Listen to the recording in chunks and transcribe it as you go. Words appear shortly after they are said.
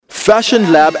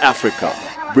Fashion Lab Africa.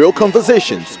 Real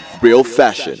conversations, real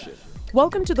fashion.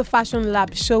 Welcome to the Fashion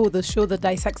Lab show, the show that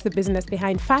dissects the business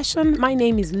behind fashion. My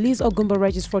name is Liz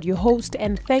Ogumba-Regisford, your host,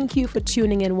 and thank you for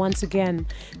tuning in once again.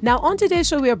 Now, on today's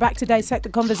show, we are back to dissect the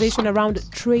conversation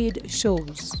around trade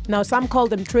shows. Now, some call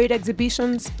them trade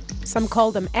exhibitions, some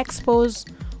call them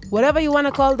expos. Whatever you want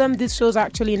to call them, these shows are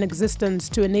actually in existence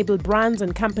to enable brands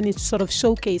and companies to sort of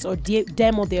showcase or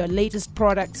demo their latest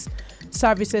products,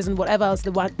 services, and whatever else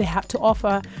they have to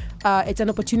offer. It's an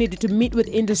opportunity to meet with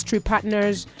industry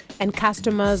partners and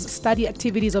customers, study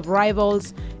activities of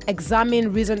rivals,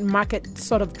 examine recent market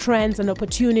sort of trends and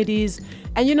opportunities.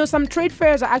 And some trade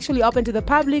fairs are actually open to the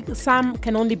public. Some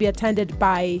can only be attended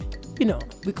by,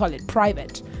 we call it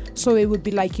private. So it would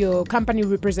be like your company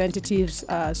representatives,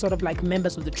 sort of like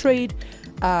members of the trade.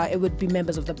 It would be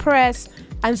members of the press.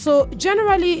 And so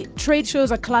generally, trade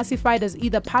shows are classified as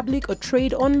either public or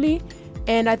trade only.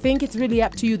 And I think it's really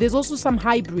up to you. There's also some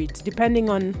hybrids, depending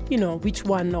on, which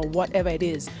one or whatever it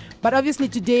is. But obviously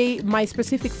today, my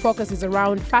specific focus is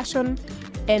around fashion.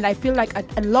 And I feel like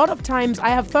a lot of times I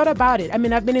have thought about it. I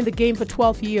mean, I've been in the game for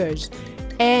 12 years.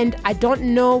 And I don't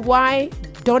know why.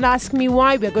 Don't ask me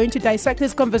why. We're going to dissect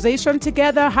this conversation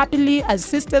together happily as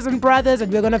sisters and brothers.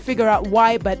 And we're going to figure out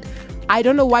why. But I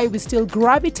don't know why we still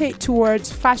gravitate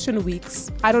towards fashion weeks.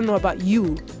 I don't know about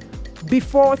you.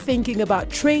 Before thinking about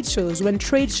trade shows, when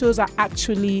trade shows are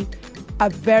actually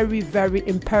a very, very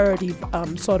imperative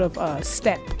sort of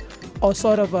step or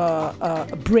sort of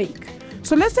a break.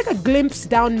 So let's take a glimpse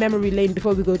down memory lane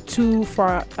before we go too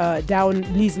far down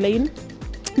Liz lane.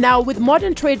 Now, with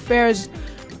modern trade fairs,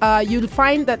 you'll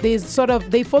find that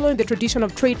they follow in the tradition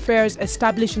of trade fairs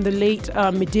established in the late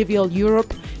medieval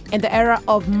Europe and the era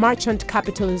of merchant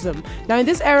capitalism. Now, in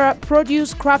this era,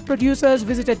 craft producers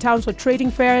visited towns for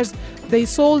trading fairs. They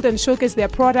sold and showcased their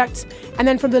products. And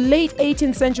then from the late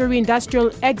 18th century, industrial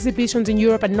exhibitions in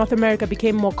Europe and North America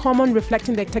became more common,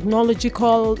 reflecting the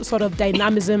technological sort of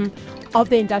dynamism of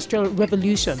the Industrial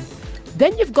Revolution.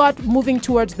 Then you've got, moving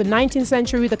towards the 19th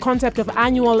century, the concept of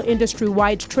annual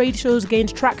industry-wide trade shows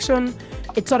gained traction.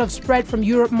 It sort of spread from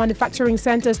Europe manufacturing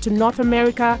centers to North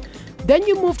America. Then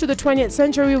you move to the 20th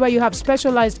century, where you have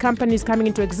specialized companies coming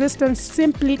into existence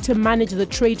simply to manage the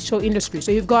trade show industry.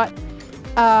 So you've got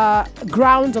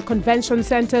grounds or convention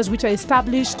centers which are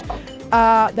established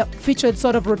that featured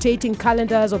sort of rotating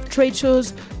calendars of trade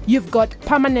shows. You've got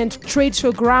permanent trade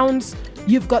show grounds.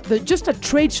 You've got just a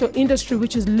trade show industry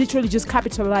which is literally just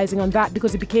capitalizing on that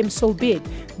because it became so big.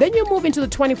 Then you move into the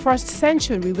 21st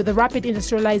century with the rapid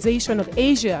industrialization of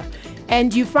Asia.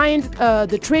 And you find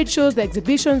the trade shows, the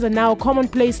exhibitions are now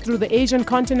commonplace through the Asian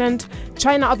continent.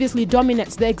 China obviously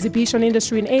dominates the exhibition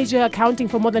industry in Asia, accounting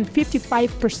for more than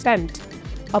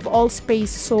 55% of all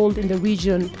space sold in the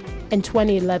region in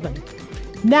 2011.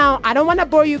 Now, I don't want to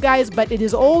bore you guys, but it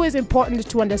is always important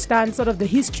to understand sort of the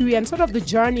history and sort of the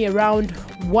journey around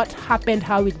what happened,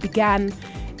 how it began,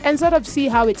 and sort of see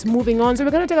how it's moving on. So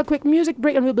we're going to take a quick music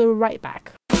break and we'll be right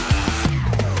back.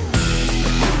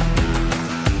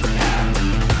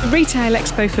 Retail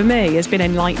Expo for me has been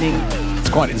enlightening. It's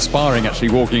quite inspiring actually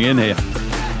walking in here.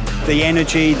 The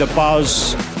energy, the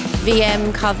buzz.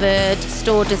 VM covered,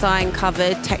 store design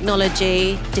covered,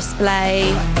 technology,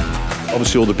 display.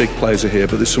 Obviously all the big players are here,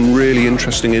 but there's some really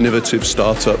interesting, innovative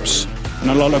startups. And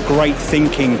a lot of great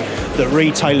thinking that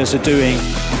retailers are doing.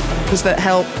 That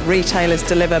help retailers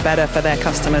deliver better for their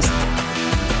customers.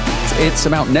 It's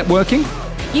about networking.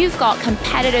 You've got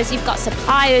competitors, you've got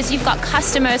suppliers, you've got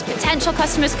customers, potential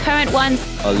customers, current ones.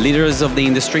 Leaders of the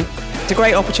industry. It's a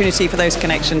great opportunity for those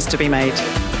connections to be made.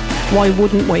 Why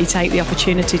wouldn't we take the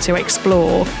opportunity to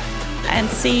explore and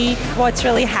see what's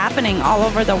really happening all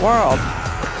over the world?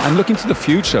 And look into the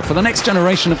future for the next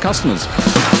generation of customers.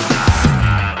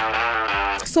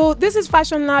 So this is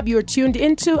Fashion Lab you're tuned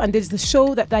into, and this is the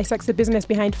show that dissects the business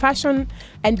behind fashion.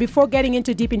 And before getting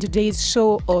deep into today's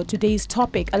show or today's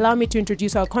topic, allow me to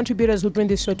introduce our contributors who bring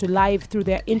this show to life through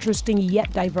their interesting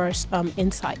yet diverse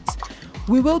insights.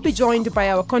 We will be joined by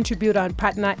our contributor and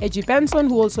partner, Edgy Benson,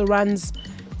 who also runs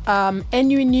NU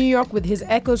in New York with his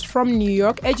Echoes from New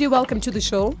York. Edgy, welcome to the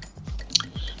show.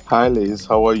 Hi Liz,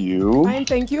 how are you? Fine,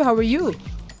 thank you. How are you?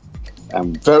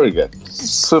 I'm very good.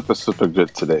 Super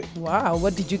good today. Wow,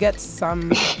 what did you get?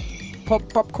 Some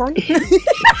popcorn?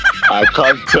 I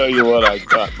can't tell you what I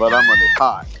got, but I'm on a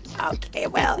high. Okay,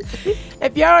 well,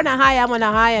 if you're on a high, I'm on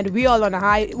a high, and we all on a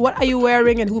high. What are you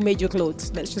wearing and who made your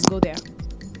clothes? Let's just go there.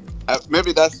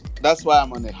 Maybe that's why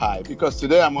I'm on a high, because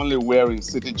today I'm only wearing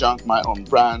City Junk, my own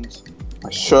brand. My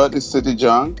shirt is City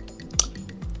Junk.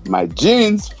 My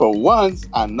jeans, for once,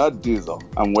 are not diesel.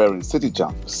 I'm wearing City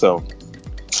Junk. So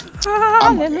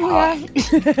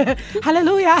Hallelujah.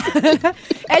 Hallelujah.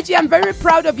 Edgy, I'm very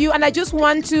proud of you. And I just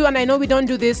want to, and I know we don't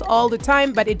do this all the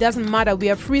time, but it doesn't matter. We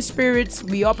are free spirits.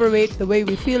 We operate the way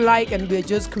we feel like, and we're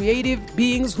just creative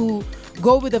beings who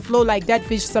go with the flow like dead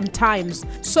fish sometimes.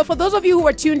 So for those of you who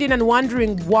are tuned in and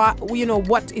wondering what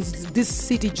is this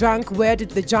city junk, where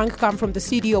did the junk come from, the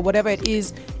city or whatever it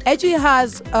is, Edgy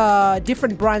has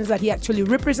different brands that he actually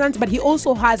represents, but he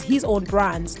also has his own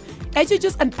brands. Edgy,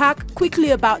 just unpack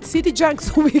quickly about City Junk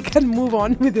so we can move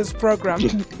on with this program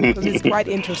because it's quite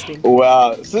interesting.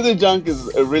 Well, City Junk is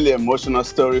a really emotional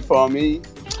story for me.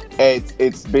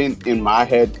 It's been in my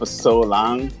head for so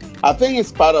long. I think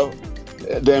it's part of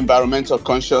the environmental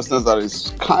consciousness that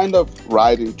is kind of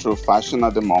riding through fashion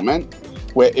at the moment,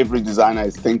 where every designer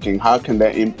is thinking, how can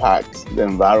they impact the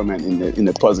environment in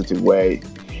a positive way?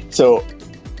 So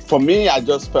for me, I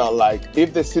just felt like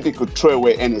if the city could throw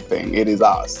away anything, it is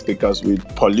us, because we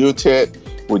pollute it,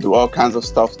 we do all kinds of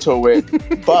stuff to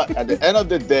it. But at the end of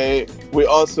the day, we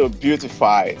also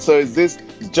beautify it. So it's this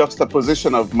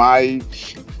juxtaposition of my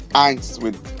angst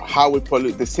with how we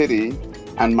pollute the city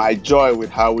and my joy with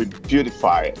how we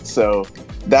beautify it. So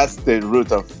that's the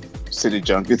root of City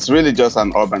Junk. It's really just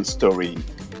an urban story.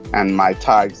 And my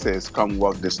tag says, come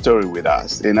walk the story with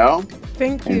us, you know?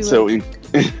 Thank you. And so,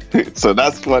 so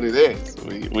that's what it is.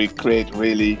 We create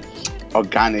really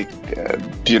organic,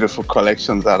 beautiful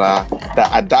collections that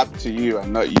adapt to you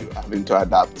and not you having to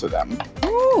adapt to them.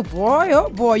 Oh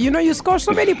boy. You know, you scored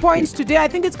so many points today. I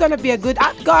think it's going to be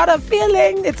I've got a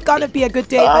feeling it's going to be a good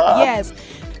day. But yes.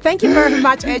 Thank you very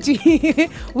much, Edgy.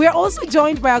 We are also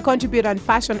joined by our contributor and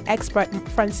fashion expert,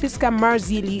 Francisca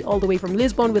Marzilli, all the way from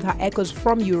Lisbon with her echoes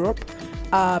from Europe.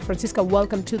 Francisca,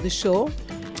 welcome to the show.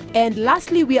 And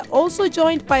lastly, we are also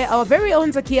joined by our very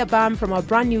own Zakia Bam from our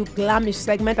brand new Glamish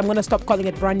segment. I'm going to stop calling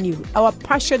it brand new. Our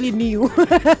partially new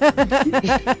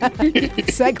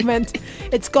segment.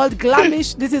 It's called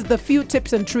Glamish. This is the few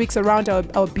tips and tricks around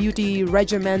our beauty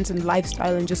regimens and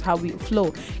lifestyle and just how we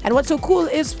flow. And what's so cool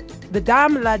is la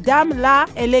dame là,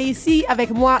 elle est ici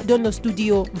avec moi dans nos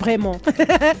studios, vraiment.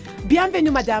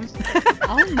 Bienvenue, madame.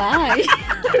 Oh my.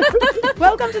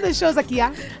 Welcome to the show,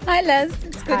 Zakia. Hi, Les.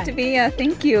 It's good to be here.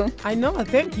 Thank you. I know.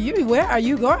 Thank you. Where are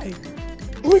you going?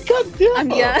 We can't do I'm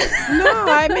here. No,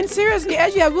 I mean, seriously,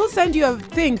 Edgy, I will send you a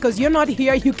thing because you're not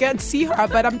here. You can't see her.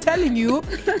 But I'm telling you,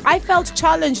 I felt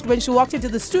challenged when she walked into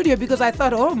the studio because I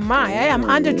thought, oh my, I am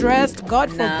underdressed.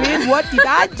 God forbid. What did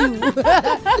I do?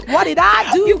 What did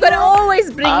I do? You can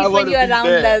always bring it when you're around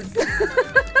us.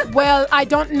 Well, I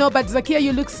don't know, but Zakia,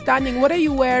 you look stunning. What are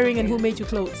you wearing and who made your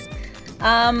clothes?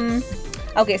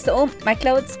 Okay, so my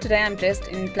clothes today, I'm dressed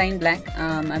in plain black.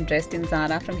 I'm dressed in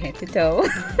Zara from head to toe.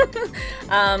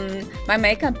 My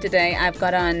makeup today, I've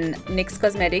got on NYX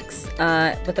Cosmetics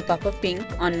with a pop of pink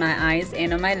on my eyes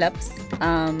and on my lips.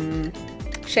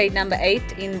 Shade number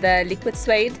 8 in the liquid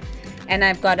suede. And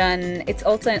I've got on, it's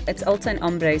also an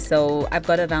ombre, so I've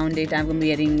got around it. I'm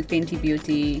wearing Fenty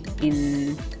Beauty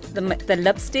in the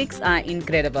lipsticks are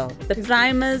incredible. The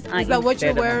primers are incredible. Is that what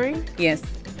you're wearing? Yes.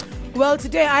 Well,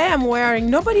 today I am wearing.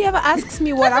 Nobody ever asks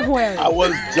me what I'm wearing. I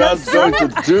was just going to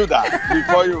do that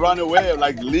before you run away.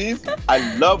 Like, Liz,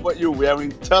 I love what you're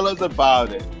wearing. Tell us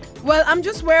about it. Well, I'm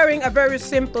just wearing a very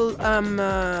simple,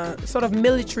 sort of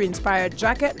military-inspired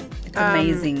jacket. It's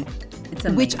amazing. It's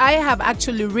amazing. Which I have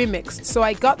actually remixed. So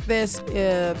I got this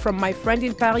from my friend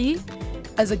in Paris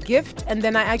as a gift, and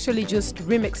then I actually just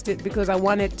remixed it because I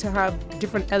wanted to have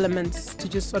different elements to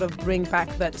just sort of bring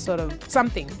back that sort of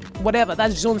something, whatever.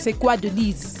 That's je ne sais quoi de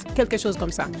Lise, quelque chose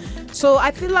comme ça. So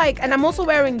I feel like, and I'm also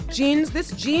wearing jeans.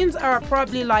 These jeans are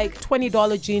probably like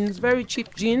 $20 jeans, very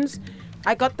cheap jeans.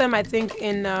 I got them, I think,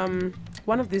 in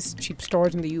one of these cheap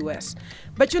stores in the US.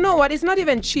 But you know what? It's not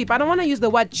even cheap. I don't want to use the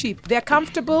word cheap. They're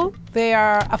comfortable, they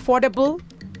are affordable,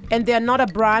 and they're not a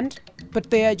brand, but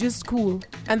they are just cool.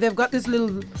 And they've got these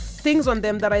little things on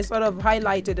them that I sort of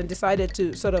highlighted and decided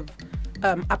to sort of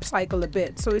upcycle a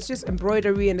bit. So it's just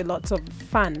embroidery and lots of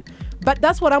fun. But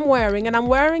that's what I'm wearing. And I'm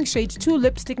wearing shade 2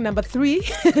 lipstick number 3.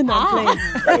 No, I'm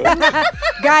playing.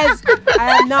 Guys,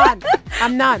 I'm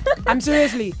not. I'm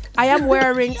seriously. I am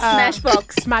wearing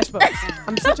Smashbox.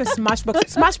 I'm such a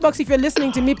Smashbox. Smashbox, if you're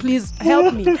listening to me, please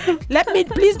help me.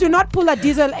 Please do not pull a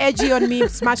Diesel Edgy on me,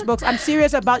 Smashbox. I'm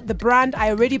serious about the brand. I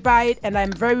already buy it and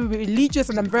I'm very religious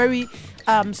and I'm very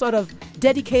sort of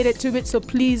dedicated to it. So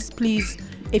please,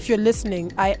 if you're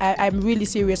listening, I'm really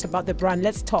serious about the brand.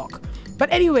 Let's talk.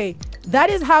 But anyway,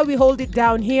 that is how we hold it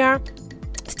down here.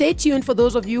 Stay tuned for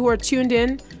those of you who are tuned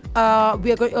in.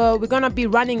 We're going to be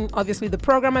running, obviously, the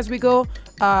program as we go.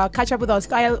 catch up with our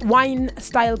wine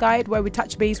style guide, where we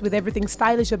touch base with everything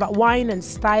stylish about wine and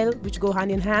style, which go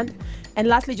hand in hand. And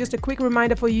lastly, just a quick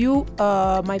reminder for you,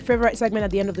 my favorite segment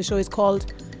at the end of the show is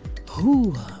called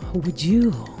Who Would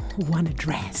You Want to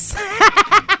Dress?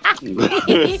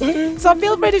 So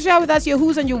feel free to share with us your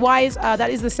who's and your whys. That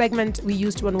is the segment we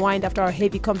use to unwind after our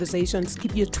heavy conversations.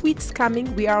 Keep your tweets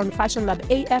coming. We are on Fashion Lab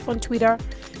AF on Twitter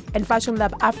and Fashion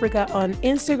Lab Africa on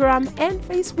Instagram and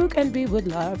Facebook, and we would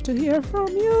love to hear from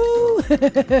you.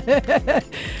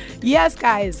 Yes,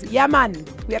 guys. Yeah, man.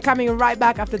 We are coming right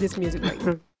back after this music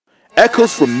break.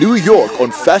 Echoes from New York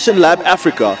on Fashion Lab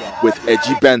Africa with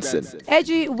Edgy Benson.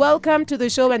 Edgy, welcome to the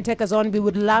show and take us on. We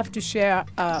would love to share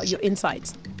your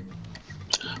insights.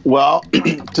 Well,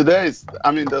 today is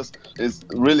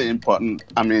really important,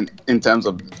 in terms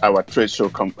of our trade show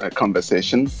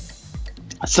conversation.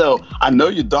 So I know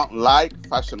you don't like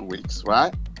fashion weeks,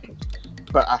 right?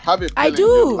 But I have a feeling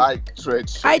you like trade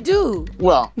shows. I do.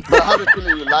 Well, but I have a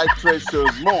feeling you like trade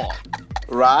shows more,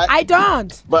 right? I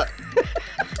don't. But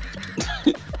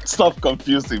stop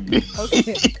confusing me.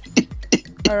 Okay.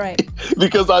 All right.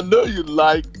 Because I know you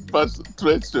like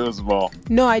trade shows more.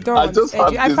 No, I don't.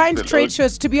 I find trade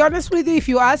shows, to be honest with you, if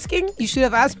you're asking, you should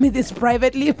have asked me this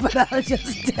privately, but I'll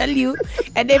just tell you,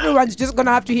 and everyone's just going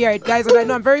to have to hear it, guys. And I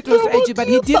know I'm very close to Edgy, but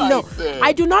he didn't know.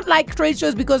 I do not like trade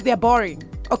shows because they're boring.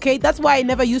 Okay, that's why I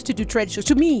never used to do trade shows,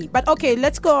 to me. But okay,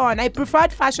 let's go on. I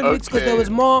preferred fashion weeks because there was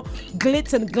more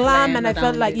glitz and glam, and I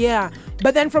felt like,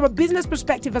 But then from a business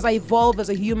perspective, as I evolve as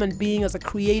a human being, as a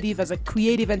creative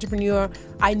entrepreneur,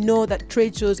 I know that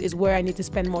trade shows is where I need to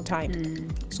spend more time.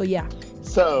 So, yeah.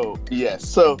 So, yes.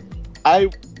 So, I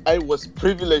was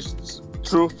privileged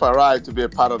through Farai to be a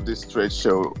part of this trade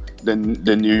show, the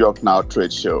New York Now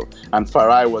trade show. And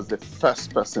Farai was the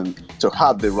first person to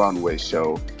have the runway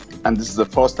show. And this is the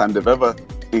first time they've ever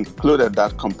included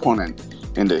that component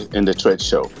in the trade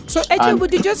show. So, Edgy,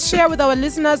 would you just share with our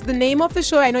listeners the name of the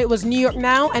show? I know it was New York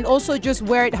Now, and also just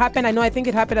where it happened. I think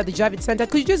it happened at the Javits Center.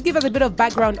 Could you just give us a bit of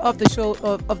background of the show,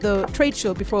 of the trade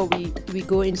show, before we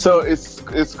go into? So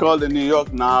it's called the New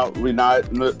York Now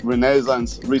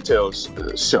Renaissance Retail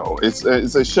Show. It's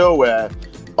a show where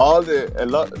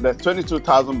the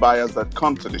 22,000 buyers that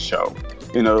come to the show.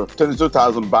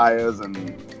 22,000 buyers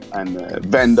and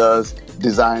vendors,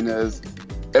 designers,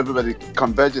 everybody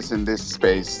converges in this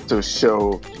space to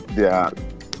show their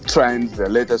trends, their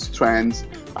latest trends.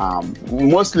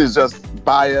 Mostly it's just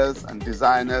buyers and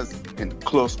designers in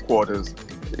close quarters,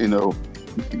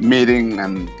 meeting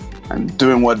and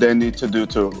doing what they need to do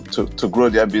to grow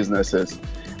their businesses.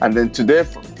 And then today,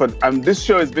 this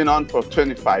show has been on for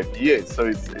 25 years, so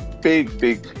it's a big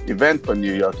event for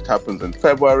New York. It happens in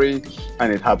February,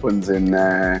 and it happens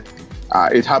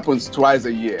it happens twice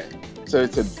a year. So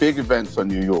it's a big event for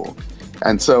New York.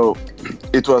 And so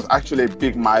it was actually a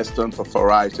big milestone for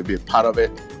Farai to be a part of it,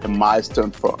 a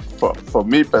milestone for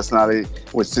me personally,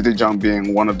 with City Junk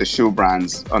being one of the shoe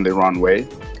brands on the runway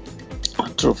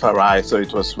through Farai. So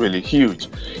it was really huge.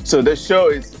 So the show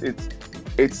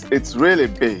it's really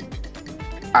big.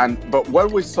 But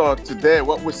what we saw today,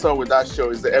 what we saw with that show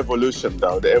is the evolution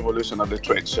of the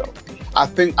trade show.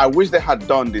 I wish they had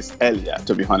done this earlier,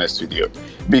 to be honest with you,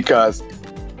 because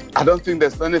I don't think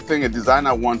there's anything a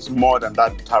designer wants more than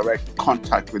that direct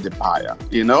contact with the buyer,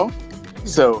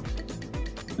 So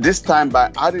this time,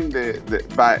 by adding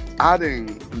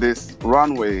this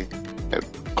runway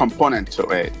component to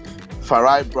it,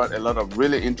 Farai brought a lot of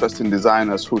really interesting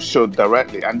designers who showed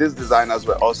directly, and these designers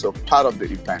were also part of the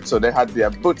event. So they had their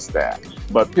booths there,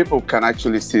 but people can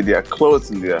actually see their clothes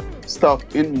and their stuff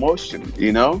in motion,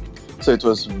 So it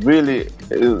was really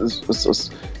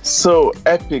so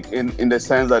epic in the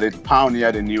sense that it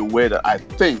pioneered a new way that I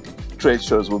think trade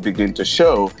shows will begin to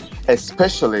show,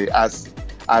 especially as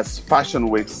fashion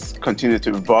weeks continue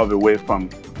to evolve away from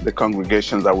the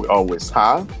congregations that we always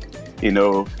have.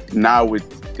 Now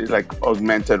with like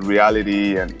augmented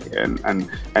reality and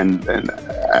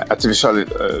artificial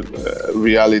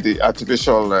reality,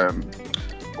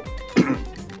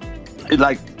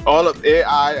 like all of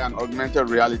AI and augmented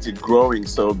reality growing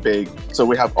so big. So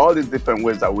we have all these different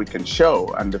ways that we can show,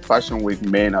 and the fashion week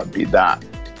may not be that.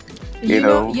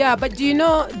 Yeah, but do you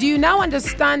now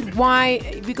understand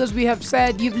why? Because we have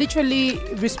said, you've literally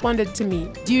responded to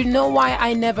me. Do you know why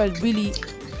I never really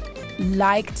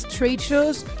liked trade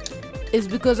shows? Is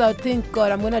because I would think,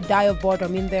 God, I'm gonna die of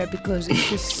boredom in there, because it's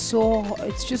just so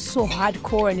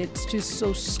hardcore and it's just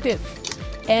so stiff.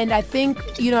 And I think,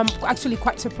 I'm actually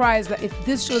quite surprised that if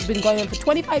this show has been going on for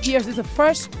 25 years, this is the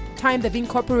first time they've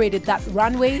incorporated that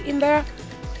runway in there.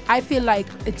 I feel like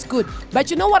it's good.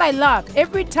 But you know what I love?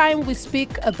 Every time we speak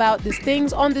about these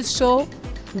things on this show,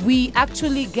 we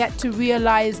actually get to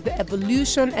realize the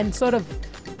evolution and sort of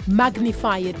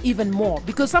magnify it even more,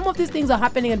 because some of these things are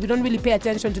happening and we don't really pay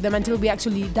attention to them until we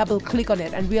actually double click on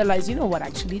it and realize, you know what,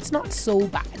 actually it's not so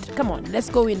bad. Come on, let's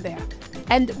go in there.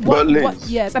 And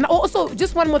yes, and also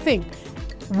just one more thing.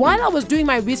 While I was doing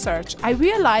my research, I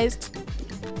realized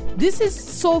this is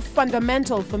so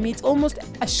fundamental for me. It's almost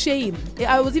a shame.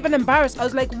 I was even embarrassed. I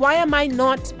was like, why am I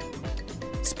not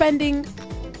spending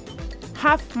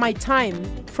half my time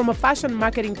from a fashion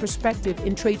marketing perspective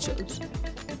in trade shows?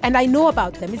 And I know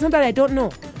about them. It's not that I don't know.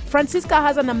 Francisca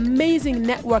has an amazing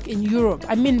network in Europe.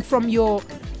 I mean, from your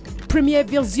Premiere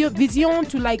Vision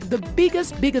to like the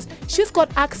biggest. She's got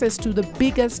access to the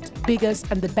biggest,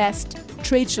 and the best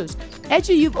trade shows.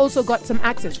 Edgy, you've also got some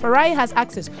access. Farai has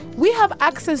access. We have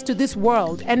access to this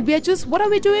world, and we're just, what are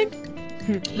we doing?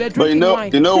 We're drinking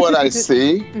wine. You know what I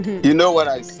see? You know what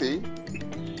I see?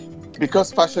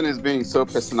 Because fashion is being so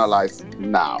personalized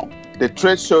now, the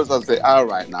trade shows as they are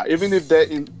right now, even if they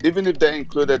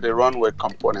included the runway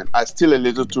component, are still a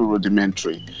little too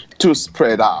rudimentary, too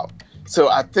spread out. So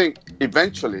I think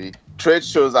eventually trade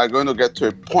shows are going to get to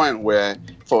a point where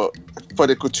for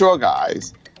the couture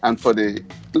guys and for the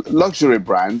luxury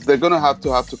brands, they're going to have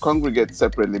to congregate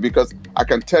separately, because I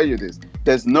can tell you this,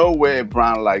 there's no way a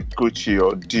brand like Gucci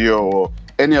or Dior or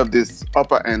any of these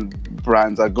upper end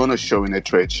brands are going to show in a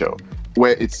trade show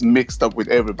where it's mixed up with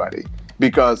everybody,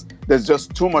 because there's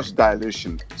just too much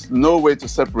dilution. There's no way to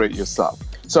separate yourself.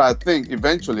 So I think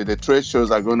eventually the trade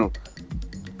shows are going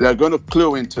to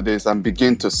clue into this and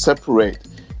begin to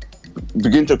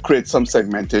create some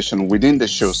segmentation within the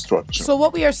show structure. So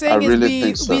what we are saying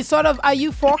is we sort of, are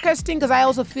you forecasting? Because I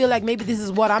also feel like maybe this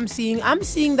is what I'm seeing. I'm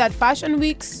seeing that fashion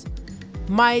weeks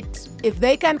might, if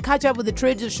they can catch up with the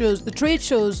trade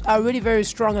shows are really very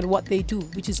strong at what they do,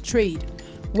 which is trade.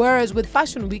 Whereas with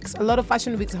fashion weeks, a lot of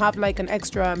fashion weeks have like an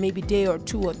extra maybe day or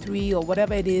 2 or 3 or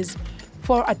whatever it is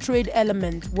for a trade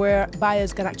element where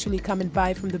buyers can actually come and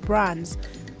buy from the brands.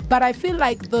 But I feel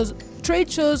like those trade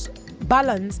shows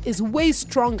balance is way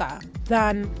stronger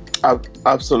than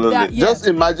absolutely that, yes.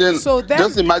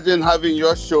 Just imagine having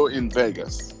your show in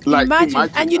Vegas. Like imagine.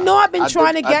 And you know, I've been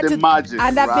trying to get to Magic,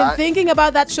 and I've been thinking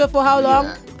about that show for how long?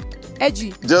 Yeah.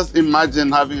 Edgy. Just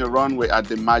imagine having a runway at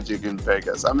the Magic in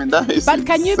Vegas. I mean, that is But insane.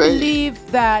 Can you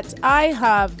believe that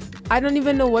I don't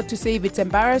even know what to say, if it's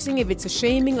embarrassing, if it's a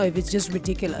shaming, or if it's just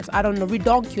ridiculous. I don't know,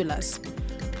 redonkulous.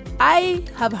 I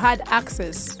have had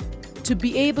access to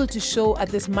be able to show at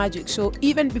this Magic show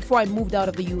even before I moved out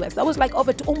of the US. That was like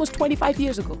almost 25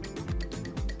 years ago.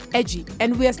 Edgy.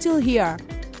 And we are still here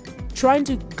trying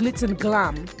to glitz and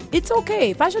glam. It's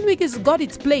okay. Fashion Week has got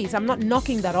its place. I'm not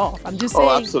knocking that off. I'm just saying.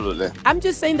 Oh, absolutely. I'm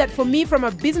just saying that for me, from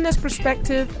a business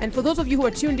perspective, and for those of you who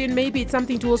are tuned in, maybe it's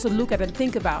something to also look at and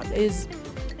think about, is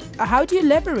how do you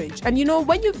leverage? And you know,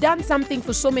 when you've done something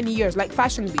for so many years, like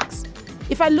Fashion Weeks,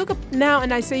 if I look up now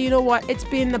and I say, you know what, it's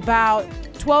been about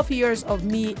 12 years of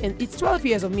me, and it's 12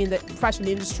 years of me in the fashion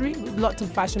industry, with lots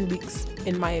of fashion weeks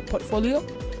in my portfolio,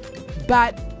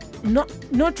 but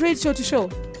no trade show to show.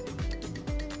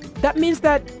 That means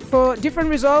that for different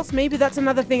results, maybe that's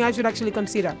another thing I should actually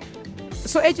consider.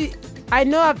 So, Edgy, I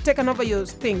know I've taken over your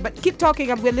thing, but keep talking,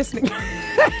 we're listening.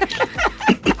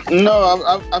 No,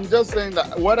 I'm just saying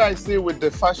that what I see with the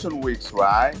fashion weeks,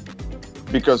 right?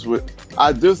 Because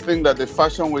I do think that the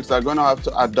fashion weeks are going to have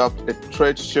to adopt a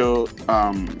trade show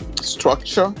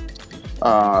structure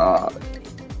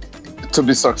to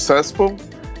be successful,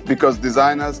 because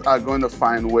designers are going to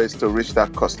find ways to reach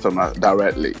that customer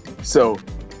directly. So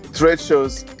trade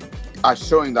shows are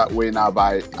showing that way now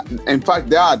in fact,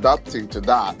 they are adapting to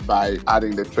that by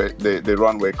adding the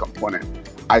runway component.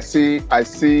 I see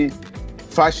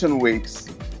fashion weeks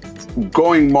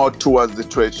going more towards the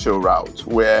trade show route,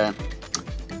 where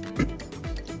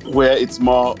it's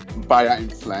more buyer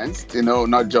influenced, you know,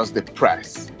 not just the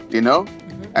press, you know,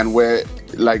 and where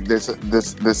like this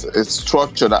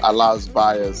structure that allows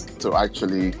buyers to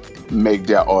actually make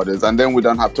their orders, and then we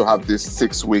don't have to have this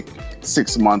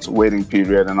 6 months waiting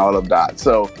period and all of that.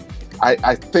 So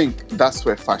I think that's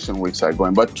where fashion weeks are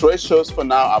going. But trade shows for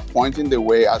now are pointing the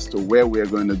way as to where we're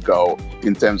going to go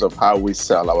in terms of how we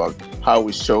sell how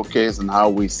we showcase and how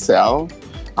we sell.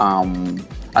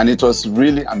 And it was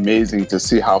really amazing to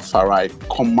see how Farai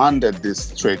commanded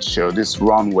this trade show, this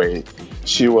runway.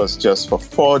 She was just, for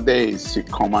 4 days, she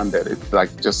commanded it,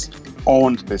 like just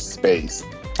owned the space.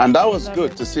 And that was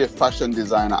good to see a fashion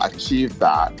designer achieve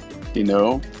that, you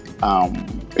know.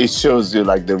 It shows you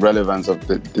like the relevance of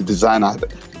the designer.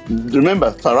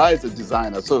 Remember, Farai is a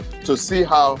designer, so to see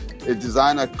how a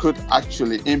designer could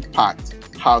actually impact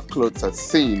how clothes are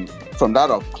seen from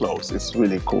that up close is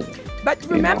really cool. But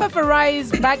remember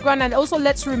Farai's background, and also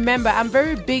let's remember, I'm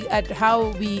very big at how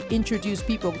we introduce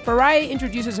people. Farai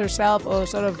introduces herself, or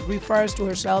sort of refers to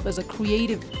herself, as a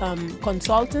creative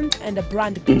consultant and a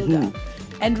brand builder.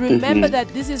 And remember that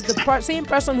this is the same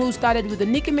person who started with the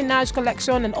Nicki Minaj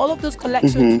collection and all of those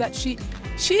collections that she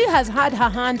has had her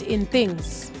hand in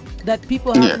things that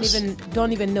people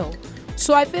don't even know.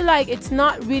 So I feel like it's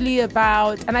not really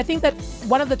about, and I think that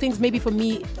one of the things maybe for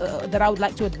me that I would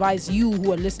like to advise you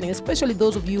who are listening, especially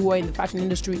those of you who are in the fashion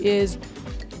industry, is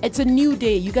it's a new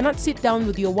day. You cannot sit down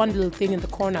with your one little thing in the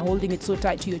corner holding it so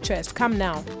tight to your chest. Come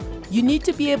now. You need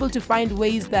to be able to find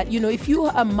ways that, if you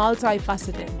are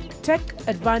multifaceted, take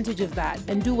advantage of that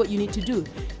and do what you need to do.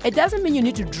 It doesn't mean you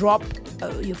need to drop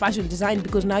your fashion design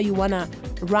because now you want to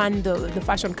run the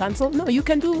fashion council. No, you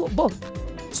can do both.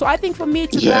 So I think for me,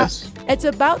 it's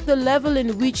about the level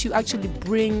in which you actually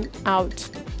bring out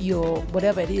your,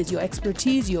 whatever it is, your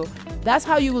expertise, that's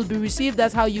how you will be received,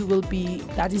 that's how you will be,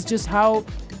 that's just how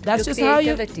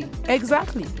you,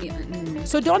 exactly. Yeah.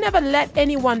 So don't ever let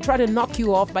anyone try to knock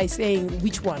you off by saying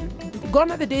which one. Gone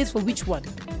are the days for which one.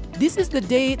 This is the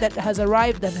day that has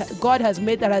arrived, that God has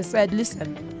made, that has said,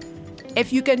 listen,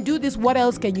 if you can do this, what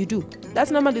else can you do? That's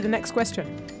normally the next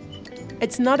question.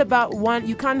 It's not about one.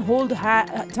 You can't hold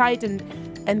tight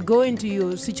and go into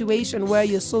your situation where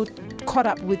you're so caught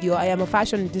up with I am a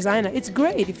fashion designer. It's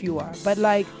great if you are, but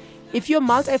if you're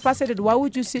multifaceted, why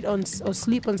would you sit on or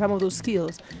sleep on some of those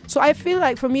skills? So I feel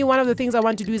like for me, one of the things I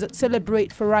want to do is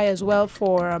celebrate Farai as well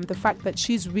for the fact that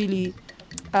she's really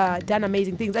done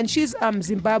amazing things, and she's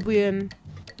Zimbabwean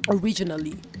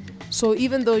originally. So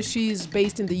even though she's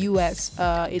based in the US,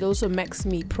 it also makes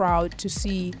me proud to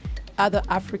see other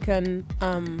African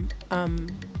or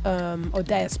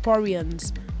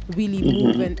diasporians really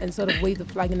move and sort of wave the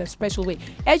flag in a special way.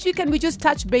 Edgy, can we just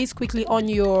touch base quickly on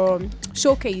your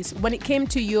showcase? When it comes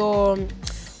to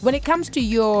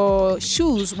your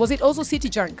shoes, was it also City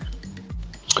Junk?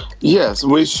 Yes,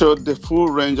 we showed the full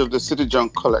range of the City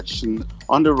Junk collection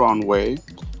on the runway,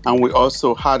 and we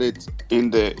also had it in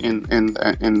this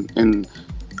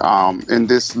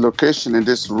location, in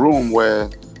this room where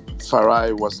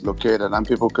Farai was located, and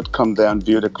people could come there and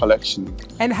view the collection.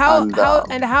 And how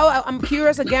I'm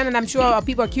curious again, and I'm sure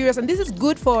people are curious, and this is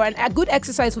good for a good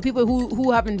exercise for people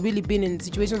who haven't really been in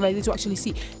situations like this to actually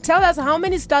see. Tell us, how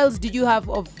many styles did you have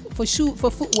for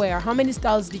footwear? How many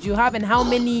styles did you have, and how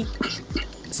many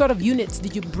sort of units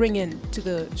did you bring in to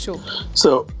the show?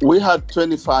 So we had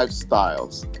 25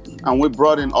 styles, and we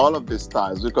brought in all of these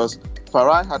styles because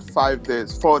Farai had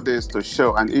 4 days to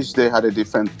show, and each day had a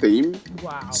different theme.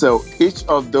 Wow! So each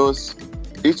of those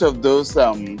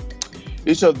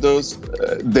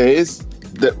days,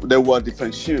 there were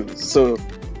different shoes. So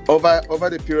over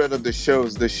the period of the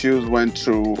shows went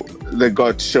through. They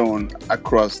got shown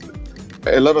across.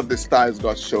 A lot of the styles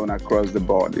got shown across the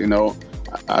board.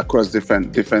 Across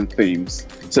different themes.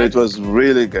 So it was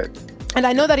really good. And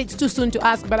I know that it's too soon to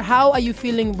ask, but how are you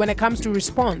feeling when it comes to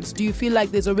response? Do you feel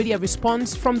like there's already a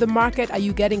response from the market? Are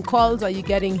you getting calls? Are you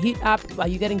getting hit up? Are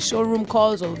you getting showroom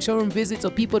calls or showroom visits, or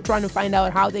people trying to find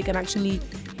out how they can actually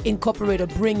incorporate or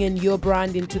bring in your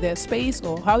brand into their space?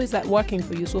 Or how is that working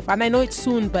for you so far? And I know it's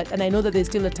soon, and I know that there's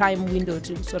still a time window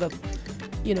to sort of,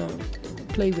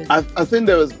 play with. I think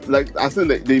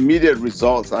the immediate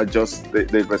results are just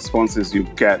the responses you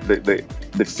get,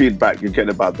 the feedback you get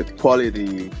about the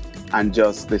quality and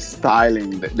just the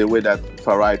styling, the way that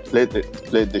Farai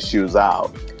played the shoes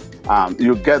out.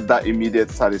 You get that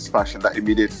immediate satisfaction, that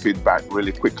immediate feedback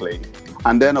really quickly.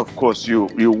 And then, of course, you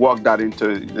work that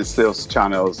into the sales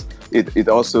channels. It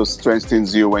also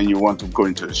strengthens you when you want to go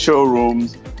into the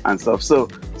showrooms and stuff. So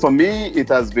for me, it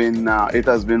has been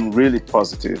really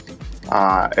positive,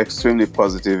 extremely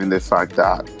positive in the fact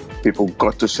that people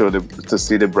got to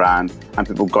see the brand, and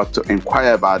people got to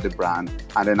inquire about the brand.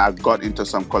 And then I got into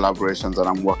some collaborations that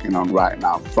I'm working on right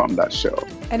now from that show.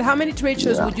 And how many trade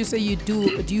shows would you say you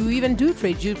do? Do you even do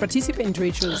trade? Do you participate in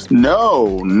trade shows?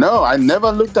 No, I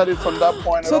never looked at it from that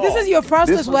point at all. So this is your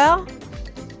first as well?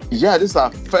 Yeah, this is our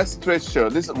first trade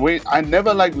show. I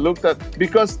never looked at,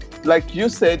 because like you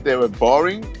said, they were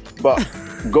boring, but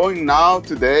going now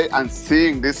today and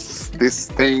seeing this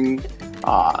thing,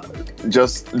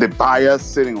 just the buyers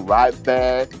sitting right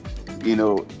there,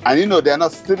 and they're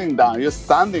not sitting down, you're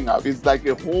standing up. It's like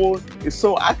it's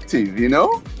so active,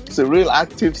 It's a real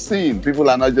active scene. People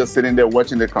are not just sitting there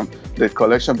watching the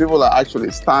collection. People are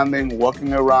actually standing,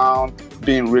 walking around,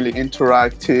 being really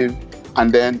interactive.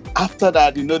 And then after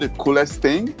that, the coolest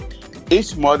thing,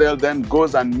 each model then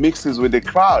goes and mixes with the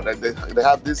crowd. And they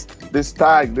have this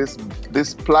tag,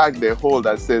 this plug they hold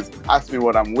that says, "Ask me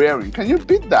what I'm wearing." Can you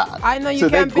beat that? I know you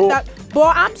can't beat that.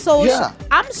 Boy, I'm so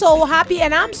happy,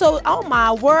 and oh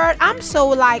my word, I'm so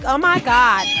like, oh my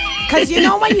God. Because you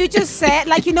know when you just said,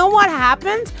 like, you know what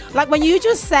happened? Like when you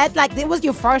just said, like, it was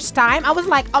your first time, I was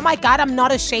like, oh my God, I'm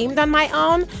not ashamed on my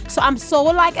own. So I'm so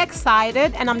like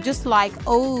excited, and I'm just like,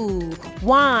 oh,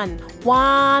 one.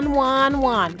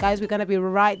 Guys, we're going to be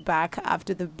right back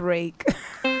after the break.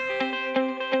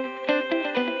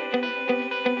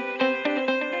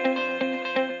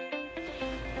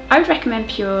 I would recommend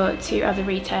Pure to other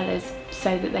retailers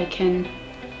so that they can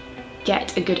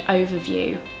get a good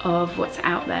overview of what's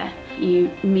out there.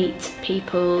 You meet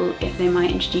people, if they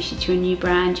might introduce you to a new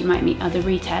brand, you might meet other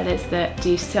retailers that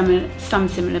do some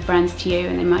similar brands to you,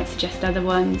 and they might suggest other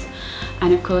ones.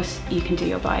 And of course you can do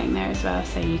your buying there as well,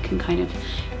 so you can kind of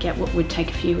get what would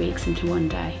take a few weeks into one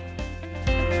day.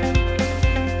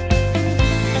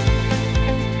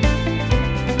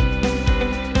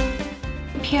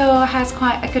 Pure has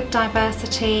quite a good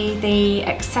diversity. The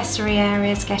accessory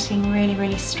area is getting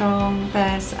really strong.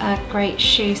 There's a great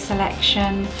shoe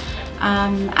selection,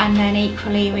 and then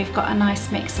equally we've got a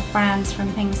nice mix of brands from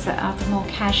things that are the more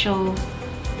casual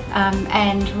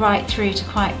end right through to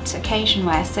quite occasion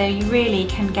wear. So you really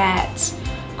can get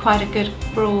quite a good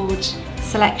broad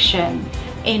selection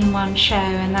in one show,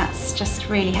 and that's just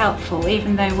really helpful.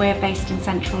 Even though we're based in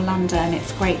central London,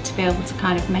 it's great to be able to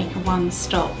kind of make a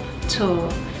one-stop tour.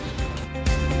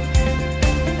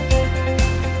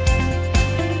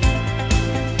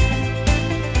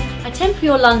 I attend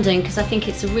Pure London because I think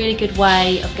it's a really good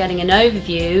way of getting an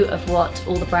overview of what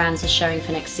all the brands are showing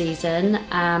for next season.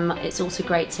 It's also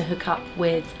great to hook up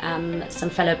with some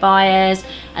fellow buyers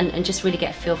and just really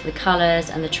get a feel for the colours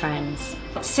and the trends.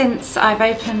 Since I've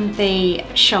opened the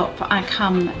shop, I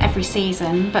come every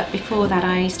season, but before that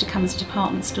I used to come as a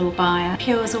department store buyer.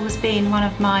 Pure has always been one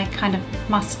of my kind of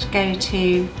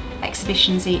must-go-to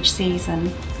exhibitions each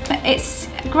season. It's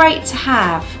great to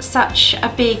have such a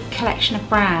big collection of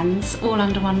brands all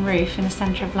under one roof in the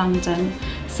centre of London,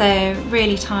 so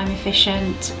really time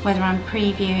efficient, whether I'm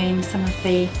previewing some of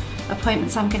the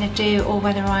appointments I'm going to do or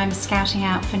whether I'm scouting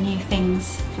out for new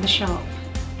things for the shop.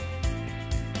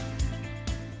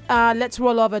 Let's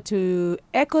roll over to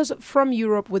Echoes from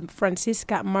Europe with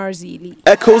Francesca Marzilli.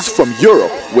 Echoes from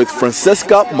Europe with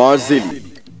Francesca Marzilli.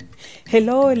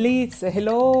 Hello, Liz.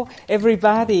 Hello,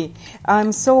 everybody.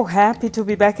 I'm so happy to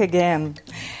be back again.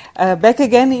 Back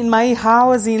again in my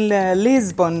house in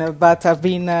Lisbon, but I've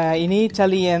been in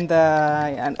Italy and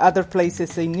other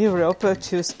places in Europe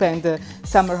to spend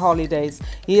summer holidays.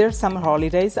 Here, summer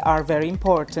holidays are very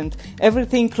important.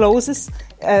 Everything closes.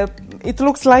 It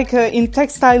looks like in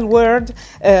textile world,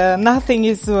 nothing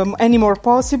is anymore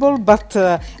possible, but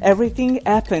everything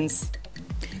happens.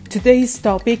 Today's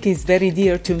topic is very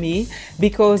dear to me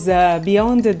because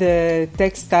beyond the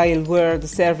textile world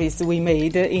service we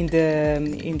made in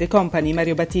the company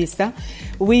Mario Battista,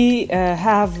 we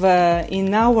have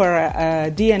in our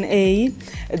DNA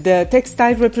the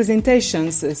textile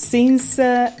representations since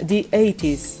the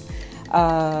 80s.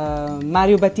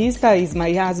 Mario Battista is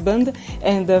my husband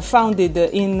and founded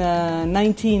in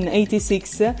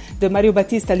 1986 the Mario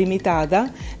Battista Limitada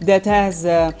that has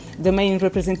the main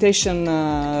representation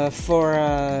for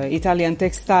Italian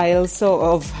textiles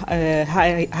of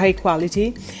high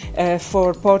quality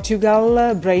for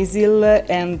Portugal, Brazil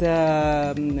and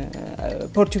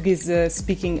Portuguese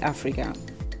speaking Africa.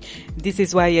 This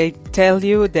is why I tell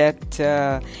you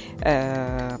that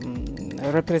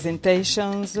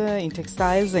representations in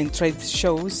textiles and trade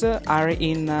shows are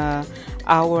in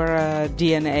our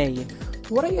DNA.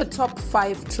 What are your top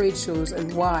 5 trade shows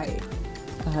and why?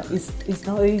 It's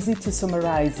not easy to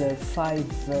summarize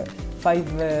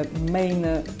five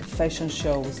main fashion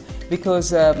shows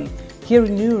because here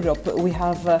in Europe we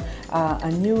have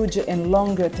a huge and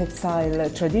long textile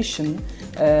tradition.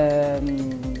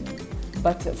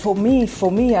 But for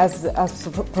me as a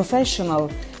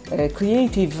professional,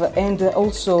 creative and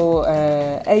also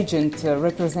agent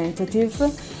representative,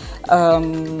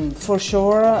 for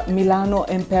sure Milano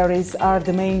and Paris are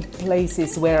the main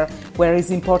places where it's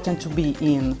important to be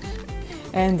in.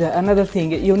 And another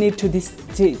thing, you need to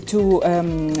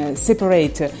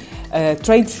separate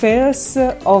trade fairs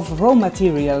of raw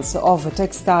materials of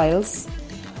textiles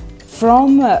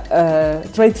from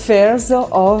trade fairs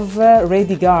of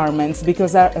ready garments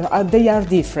because they are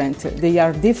different. They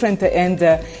are different and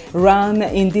run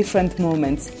in different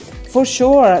moments. For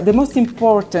sure, the most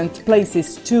important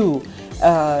places to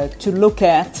look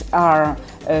at are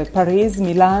Paris,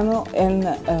 Milano, and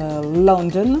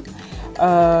London.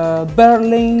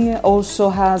 Berlin also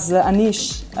has a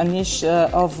niche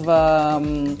of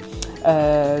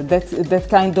that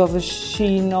kind of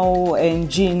chino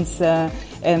and jeans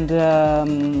and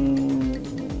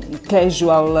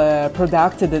casual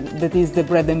product that is the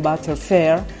bread and butter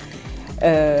fair.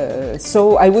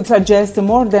 So I would suggest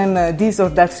more than this or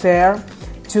that fair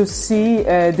to see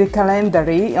the calendar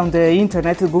on the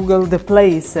internet, Google the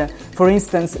place, for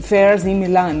instance, fairs in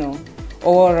Milano,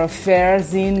 or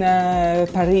fairs in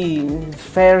Paris,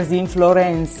 fairs in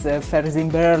Florence, fairs in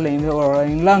Berlin or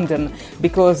in London,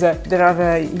 because there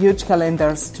are huge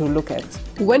calendars to look at.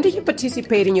 When did you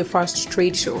participate in your first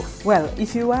trade show? Well,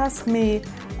 if you ask me,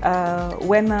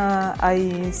 when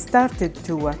I started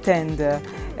to attend a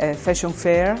fashion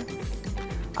fair,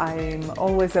 I'm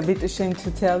always a bit ashamed to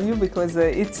tell you because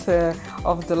it's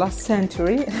of the last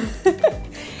century.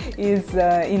 Is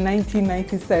in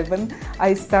 1997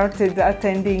 I started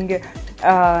attending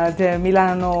the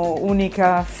Milano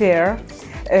Unica fair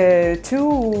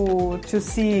to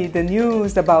see the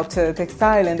news about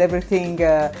textile and everything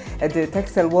the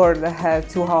textile world had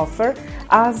to offer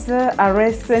as a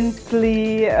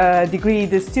recently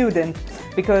degreed student,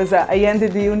 because I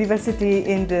ended the university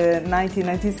in the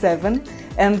 1997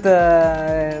 and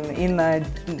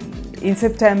in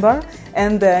September,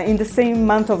 and in the same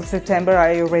month of September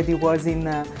I already was in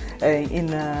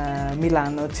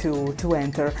Milano to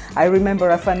enter. I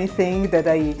remember a funny thing that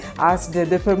I asked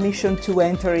the permission to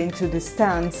enter into the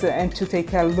stands and to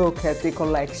take a look at the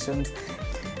collections.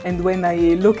 And when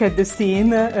I look at the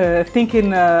scene,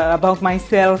 thinking about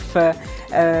myself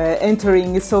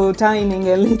entering so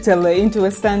tiny and little into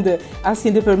a stand,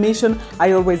 asking the permission,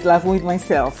 I always laugh with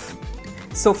myself.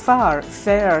 So far,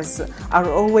 fairs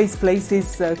are always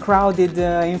places crowded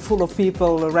and full of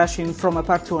people rushing from a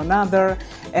part to another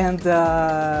and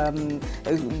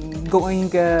going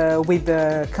with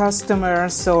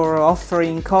customers or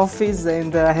offering coffees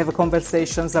and have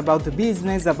conversations about the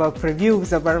business, about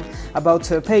previews,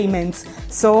 about payments.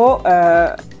 So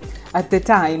at the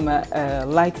time,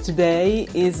 like today,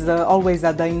 is always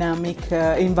a dynamic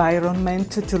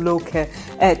environment to look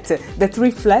at that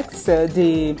reflects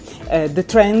the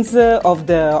trends of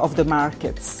the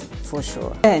markets, for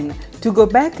sure. And to go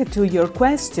back to your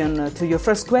question, to your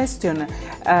first question,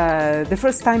 the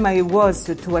first time I was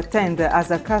to attend as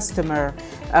a customer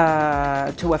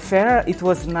to a fair, it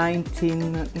was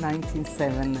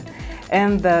 1997.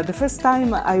 And the first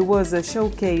time I was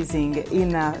showcasing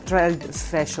in a trade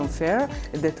fashion fair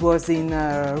that was in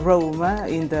Rome,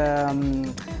 in the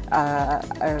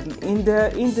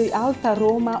Alta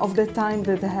Roma of the time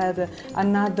that had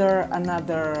another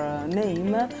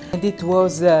name. And it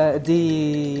was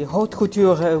the Haute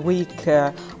Couture week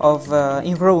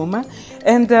in Rome,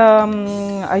 and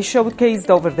I showcased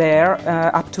over there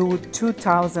up to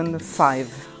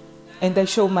 2005. And I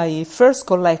showed my first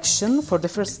collection for the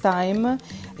first time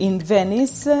in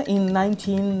Venice in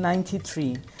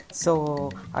 1993. So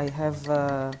I have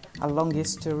a long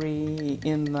history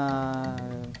in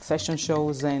fashion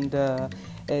shows and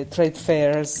trade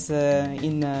fairs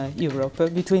in Europe,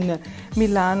 between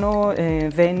Milano,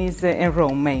 Venice and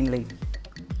Rome mainly.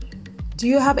 Do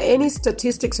you have any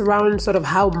statistics around sort of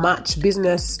how much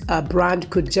business a brand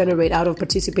could generate out of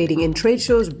participating in trade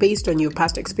shows based on your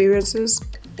past experiences?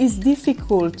 It's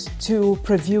difficult to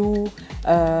preview,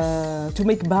 to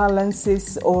make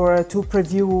balances or to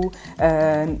preview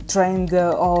trend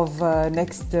of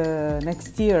next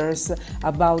years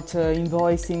about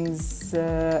invoicings,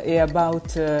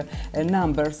 about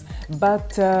numbers.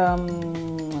 But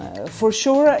for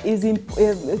sure,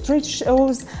 trade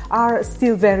shows are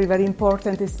still very, very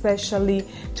important, especially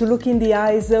to look in the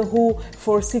eyes who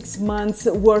for 6 months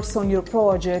works on your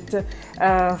project,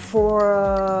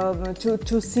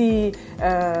 to see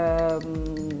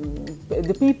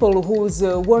the people who's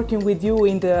working with you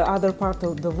in the other part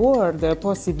of the world,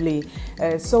 possibly.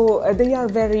 So they are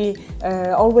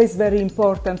always very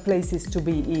important places to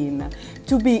be in.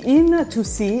 To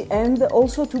see, and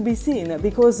also to be seen,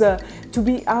 because to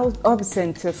be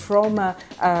absent from a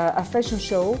fashion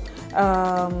show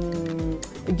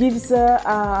gives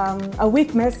a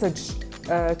weak message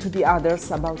to the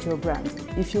others about your brand.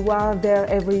 If you are there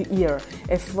every year,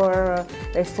 if for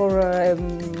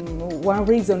one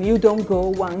reason you don't go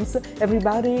once,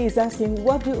 everybody is asking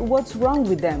what's wrong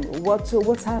with them,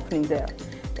 what's happening there,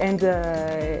 and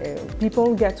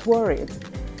people get worried.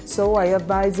 So I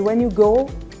advise, when you go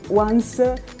once,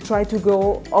 try to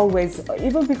go always,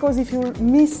 even because if you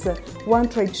miss one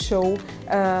trade show,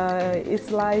 it's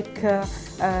like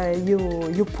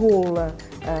you pull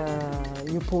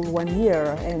 1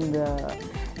 year, and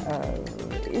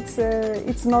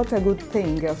it's not a good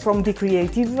thing from the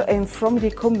creative and from the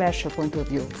commercial point of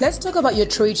view. Let's talk about your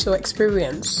trade show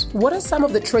experience. What are some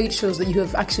of the trade shows that you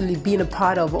have actually been a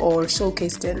part of or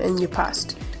showcased in your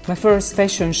past? My first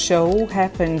fashion show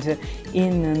happened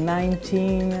in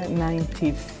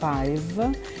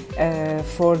 1995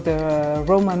 for the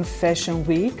Roman Fashion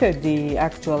Week, the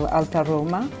actual Alta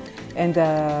Roma, and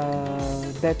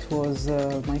that was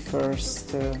my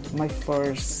first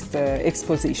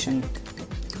exposition.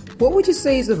 What would you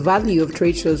say is the value of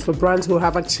trade shows for brands who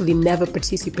have actually never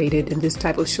participated in this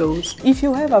type of shows? If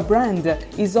you have a brand,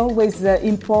 it's always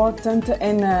important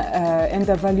and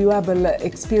a valuable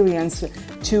experience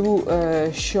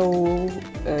to show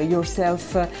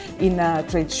yourself in a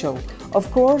trade show.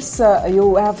 Of course,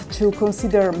 you have to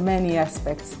consider many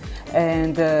aspects.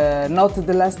 And not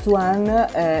the last one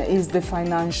is the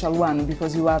financial one,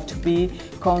 because you have to be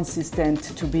consistent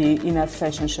to be in a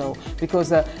fashion show.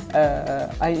 Because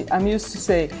I'm used to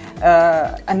say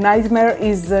a nightmare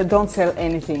is don't sell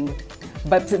anything.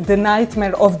 But the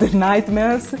nightmare of the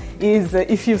nightmares is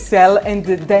if you sell and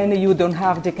then you don't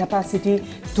have the capacity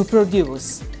to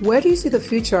produce. Where do you see the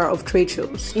future of trade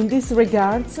shows? In this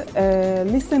regard,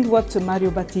 listen what Mario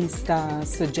Battista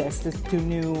suggests to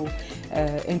new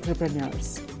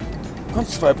entrepreneurs. Quando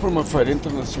se vai para uma feira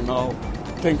internacional,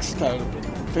 tem que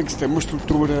ter uma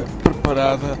estrutura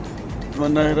preparada de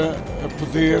maneira a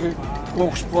poder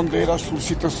corresponder às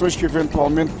solicitações que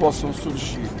eventualmente possam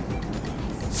surgir.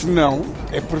 Se não,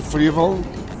 é preferível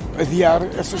adiar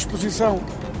essa exposição,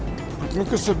 porque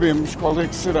nunca sabemos qual é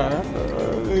que será,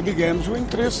 digamos, o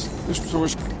interesse das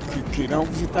pessoas que irão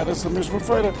visitar essa mesma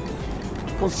feira.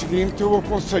 Por conseguinte, eu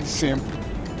aconselho sempre,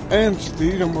 antes de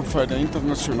ir a uma feira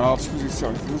internacional, de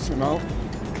exposição internacional,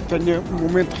 que tenha um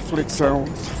momento de reflexão,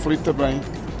 se reflita bem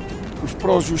os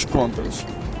prós e os contras.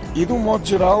 E, de um modo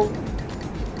geral,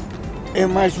 é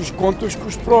mais os contras que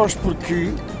os prós,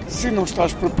 porque se não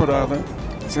estás preparada,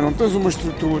 se não tens uma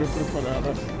estrutura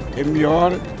preparada, é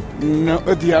melhor não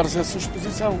adiares essa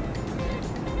exposição.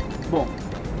 Bom,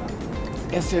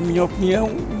 essa é a minha opinião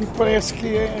e me parece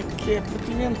que é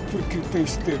pertinente, porque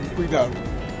tens de ter cuidado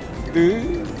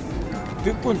de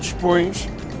quando dispões,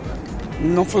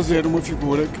 não fazer uma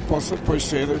figura que possa depois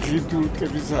ser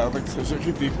ridicularizada, que seja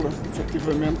ridícula,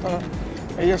 efetivamente,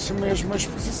 a essa mesma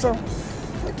exposição.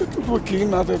 Portanto, é tudo aqui,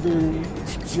 nada de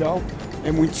especial,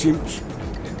 é muito simples.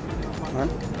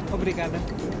 Obrigada.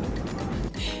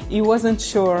 He wasn't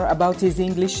sure about his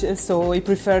English, so he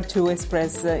preferred to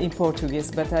express in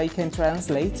Portuguese, but I can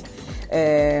translate.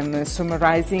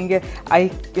 Summarizing,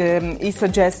 he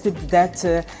suggested that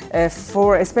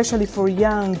especially for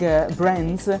young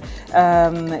brands,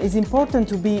 it's important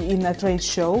to be in a trade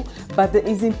show, but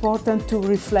it's important to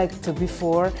reflect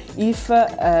before if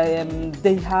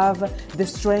they have the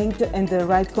strength and the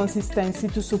right consistency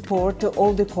to support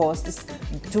all the costs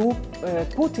to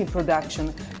put in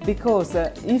production. Because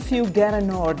if you get an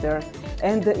order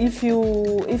and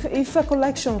if a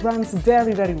collection runs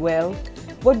very, very well,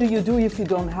 what do you do if you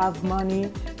don't have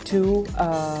money to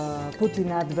put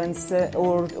in advance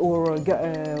or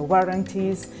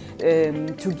warranties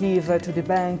to give to the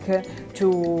bank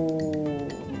to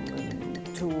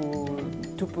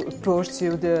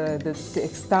pursue the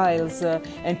textiles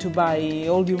and to buy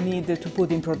all you need to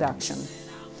put in production?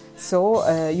 So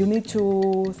you need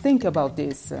to think about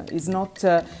this. It's not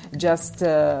just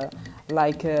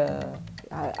like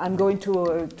I'm going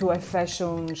to a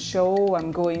fashion show,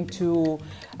 I'm going to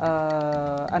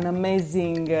an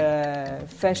amazing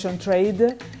fashion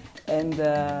trade, and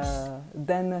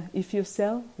then if you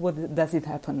sell, what does it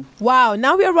happen? Wow,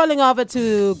 now we are rolling over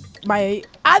to my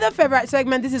other favorite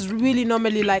segment. This is really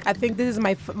normally I think this is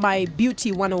my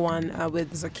beauty 101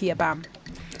 with Zakia Bam.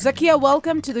 Zakia,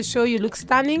 welcome to the show. You look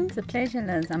stunning. It's a pleasure,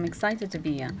 Liz. I'm excited to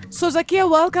be here. So, Zakia,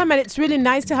 welcome, and it's really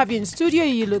nice to have you in studio.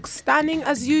 You look stunning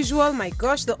as usual. My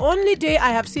gosh, the only day I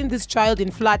have seen this child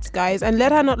in flats, guys, and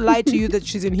let her not lie to you that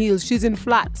she's in heels. She's in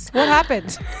flats. What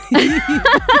happened?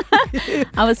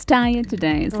 I was tired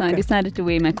today, so I decided to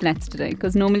wear my flats today,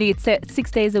 because normally it's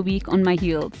 6 days a week on my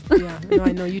heels. Yeah, no,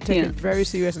 I know. You take it very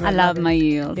serious. And I love my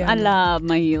heels. Yeah, I love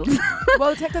my heels.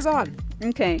 Well, take us on.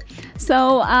 Okay,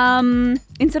 so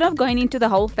instead of going into the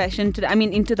whole fashion today,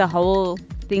 into the whole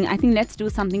thing, I think let's do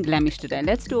something glamish today.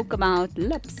 Let's talk about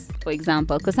lips, for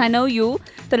example, because I know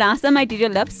the last time I did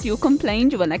your lips, you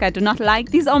complained. You were like, I do not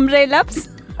like these ombre lips.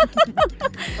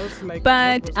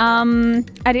 But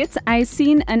I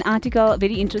seen an article,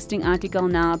 very interesting article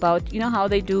now about how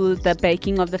they do the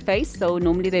baking of the face. So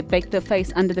normally they bake the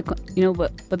face under the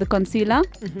with the concealer.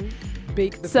 Mm-hmm.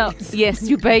 Bake the face. Yes,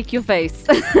 you bake your face.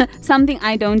 Something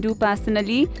I don't do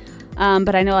personally.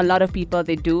 but I know a lot of people,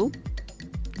 they do.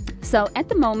 So at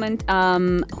the moment,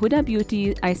 Huda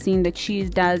Beauty, I've seen that she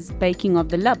does baking of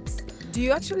the lips. Do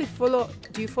you follow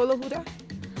Huda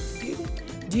Beauty?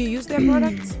 Do you use their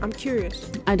products? I'm curious.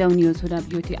 I don't use Huda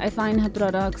Beauty. I find her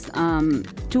products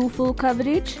too full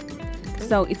coverage. Okay.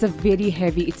 So it's a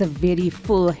very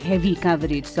full, heavy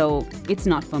coverage. So it's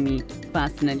not for me,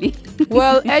 personally.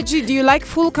 Well, Edgy, do you like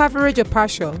full coverage or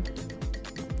partial?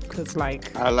 Because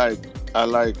I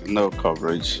like no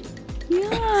coverage.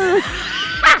 Yeah.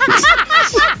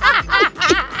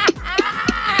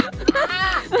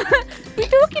 We're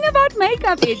talking about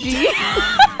makeup, Edgy.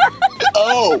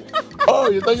 Oh,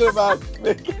 you're talking about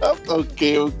makeup?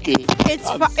 Okay.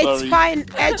 It's fine,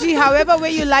 Edgy. However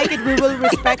way you like it, we will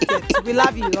respect it. We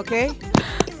love you, okay?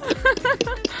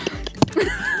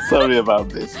 Sorry about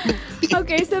this.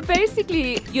 Okay, so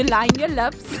basically, you line your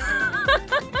lips.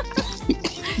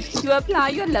 You apply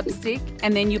your lipstick,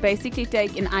 and then you basically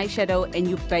take an eyeshadow and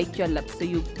you bake your lips. So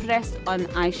you press on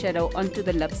eyeshadow onto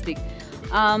the lipstick.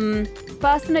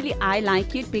 Personally, I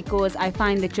like it because I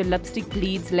find that your lipstick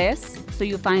bleeds less. So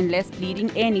you find less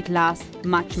bleeding and it lasts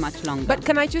much, much longer. But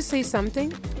can I just say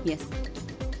something? Yes.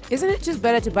 Isn't it just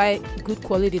better to buy good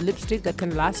quality lipstick that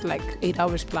can last like 8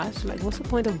 hours plus? Like, what's the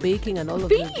point of baking and all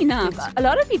of Fair enough. A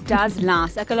lot of it does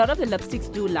last. Like, a lot of the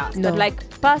lipsticks do last. No. But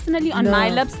like, personally, on my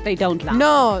lips, they don't last.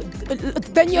 No.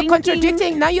 Then you're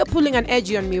contradicting. Now you're pulling an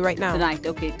Edgy on me right now. Right,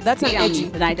 okay. That's an Edgy.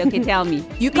 Right, okay, tell me.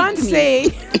 You can't say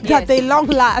that they long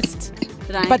last.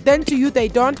 Right. But then to you, they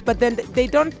don't. But then they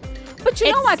don't. But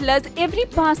you know what, Liz? Every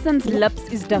person's lips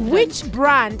is different. Which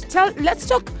brand? Let's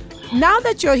talk. Now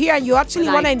that you're here and you actually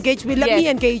want to engage me, let me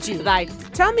engage you. Right.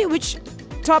 Tell me which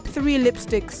top 3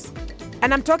 lipsticks,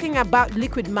 and I'm talking about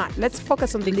liquid matte. Let's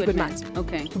focus on the liquid matte.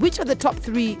 Okay. Which are the top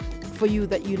 3 for you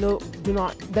that you know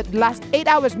that last 8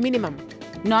 hours minimum?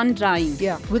 Non-drying.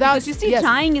 Yeah. Because you see,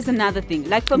 drying is another thing.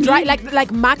 Like for me,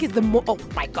 like MAC is the more. Oh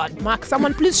my God, MAC!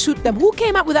 Someone please shoot them. Who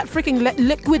came up with that freaking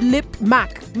liquid lip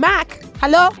MAC? MAC.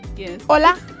 Hello. Yes.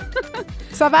 Hola.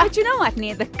 But you know what,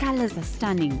 Nia? The colors are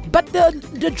stunning. But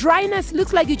the dryness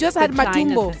looks like you just had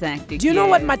Matumbo. Exactly. Do you know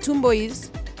what Matumbo is?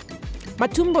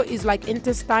 Matumbo is like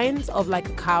intestines of like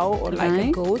a cow or like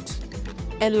a goat.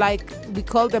 And like we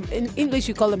call them, in English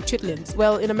you call them chitlins.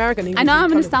 Well, in American English. I know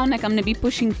I'm going to sound like I'm going to be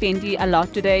pushing Fenty a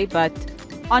lot today, but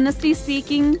honestly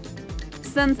speaking,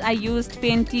 since I used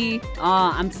Fenty,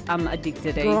 I'm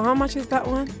addicted. Girl, how much is that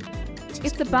one?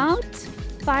 It's about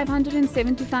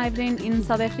 575 rand in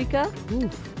South Africa. Ooh.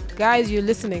 Guys, you're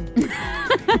listening.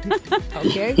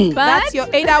 Okay. That's your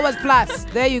 8 hours plus.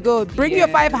 There you go. Bring your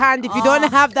 5 hand. If you don't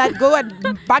have that, go and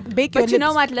bake your lips. But you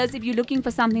know what, Liz? If you're looking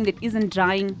for something that isn't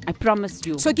drying, I promise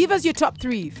you. So give us your top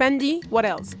 3. Fendi, what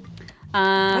else?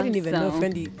 I didn't even know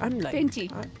Fendi. I'm like... Fenty.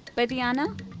 By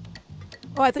Rihanna?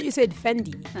 Oh, I thought you said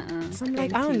Fendi. So I'm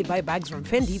like, I only buy bags from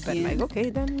Fendi, but like, okay,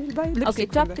 then we'll buy lipstick. Okay,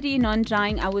 top 3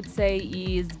 non-drying, I would say,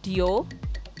 is Dior,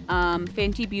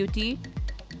 Fenty Beauty,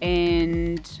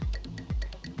 and...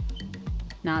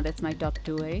 Now that's my top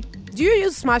 2, eh? Do you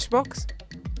use Smashbox?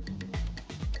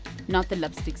 Not the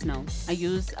lipsticks, no. I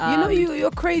use... you're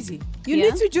crazy. You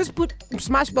need to just put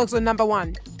Smashbox on number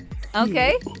 1.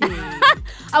 Okay.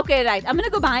 Okay, right. I'm going to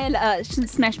go buy a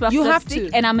Smashbox you lipstick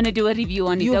have to. and I'm going to do a review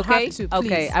on it, you okay? Have to, please.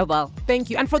 Okay, I will.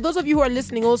 Thank you. And for those of you who are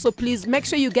listening also, please make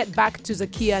sure you get back to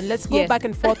Zakia and let's go back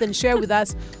and forth and share with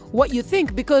us what you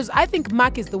think, because I think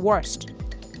MAC is the worst.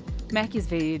 MAC is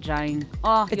very drying.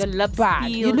 Oh, it's your lips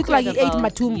bad. You look like you ate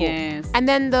Matumbo. Yes. And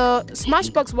then the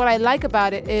Smashbox, what I like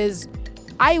about it is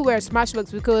I wear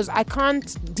Smashbox because I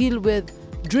can't deal with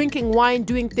drinking wine,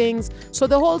 doing things. So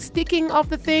the whole sticking of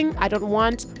the thing, I don't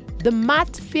want. The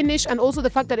matte finish and also the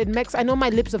fact that it makes... I know my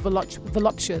lips are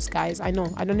voluptuous, guys. I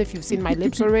know. I don't know if you've seen my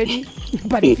lips already.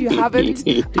 But if you haven't,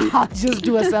 I'll just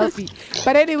do a selfie.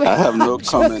 But anyway... I have no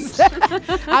comments.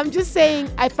 I'm just saying,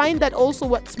 I find that also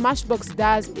what Smashbox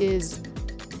does is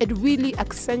it really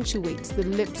accentuates the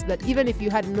lips, that even if you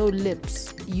had no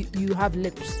lips, you have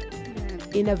lips.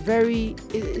 In a very...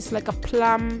 It's like a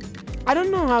plum... I don't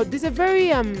know how... There's a very...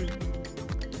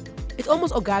 It's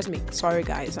almost orgasmic. Sorry,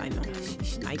 guys. I know.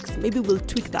 Maybe we'll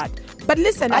tweak that. But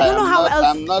listen, I don't know how else.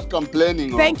 I'm not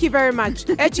complaining. Thank you very much.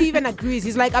 Edgy even agrees.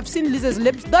 He's like, I've seen Liz's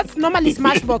lips. That's normally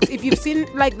Smashbox. If you've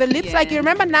seen like the lips, like you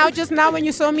remember just now when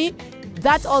you saw me,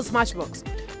 that's all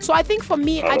Smashbox. So I think for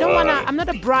me, I'm not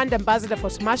a brand ambassador for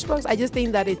Smashbox. I just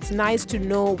think that it's nice to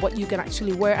know what you can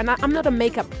actually wear. And I'm not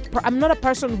a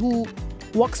person who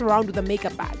walks around with a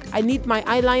makeup bag. I need my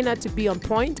eyeliner to be on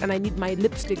point and I need my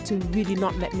lipstick to really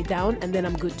not let me down, and then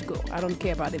I'm good to go. I don't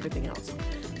care about everything else.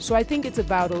 So I think it's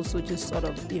about also just sort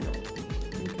of,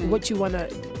 what you want to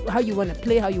how you want to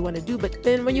play, how you want to do. But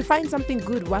then when you find something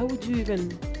good, why would you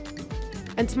even?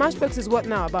 And Smashbox is what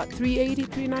now? About 380,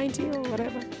 390 or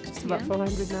whatever? Just about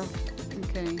 400 now.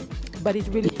 Okay. But it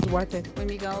really is worth it. When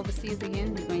we go overseas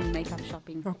again, we're going makeup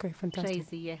shopping. Okay, fantastic.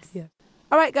 Crazy, yes. Yeah.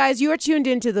 All right, guys, you are tuned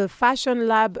into the Fashion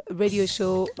Lab radio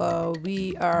show.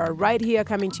 We are right here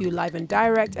coming to you live and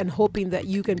direct and hoping that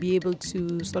you can be able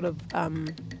to sort of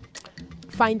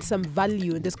find some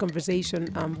value in this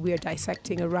conversation. We are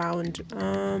dissecting around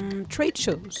trade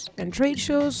shows. And trade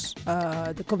shows,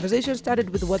 the conversation started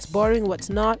with what's boring, what's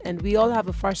not, and we all have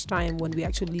a first time when we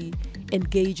actually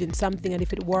engage in something. And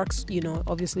if it works,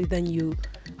 obviously then you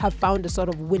have found a sort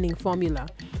of winning formula.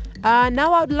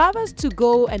 Now I would love us to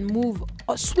go and move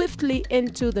swiftly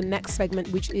into the next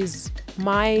segment, which is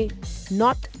my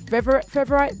not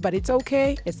favorite, but it's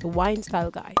okay. It's the Wine Style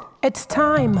Guide. It's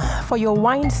time for your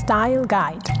Wine Style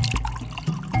Guide.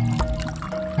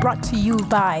 Brought to you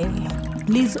by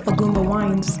Liz Ogumba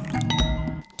Wines.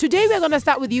 Today we're going to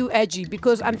start with you, Edgy,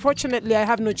 because unfortunately I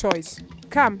have no choice.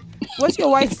 Come, what's your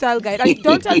Wine Style Guide?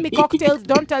 Don't tell me cocktails,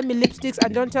 don't tell me lipsticks,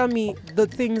 and don't tell me the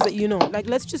things that you know.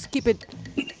 Let's just keep it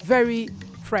very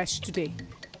fresh today.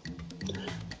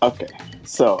 Okay,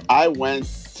 so I went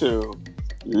to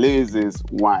Liz's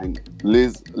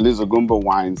Liz Ogumba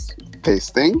Wines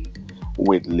tasting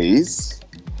with Liz,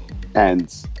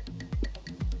 and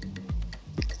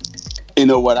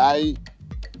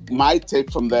my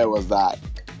take from there was that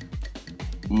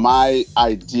my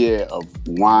idea of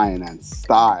wine and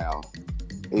style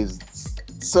is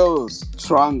so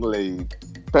strongly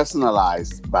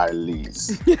personalized by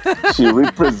Liz. She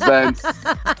represents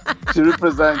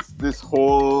this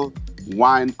whole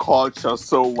wine culture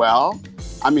so well.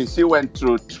 I mean, she went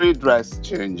through 3 dress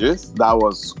changes. That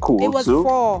was cool. It was too.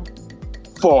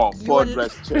 4. 4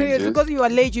 dress changes. Because you were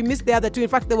late, you missed the other 2. In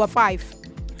fact, there were 5.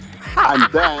 And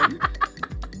then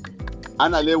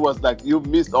Annalie was like, "You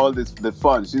missed all the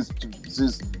fun." She's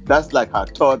that's like her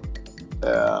third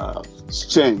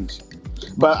change.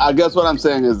 But I guess what I'm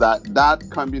saying is that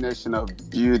combination of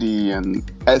beauty and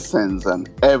essence and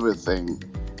everything,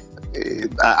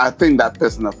 I think that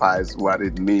personifies what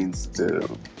it means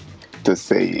to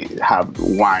say have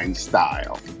wine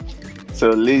style. So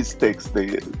Liz takes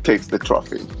the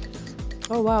trophy.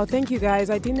 Oh wow, thank you guys.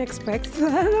 I didn't expect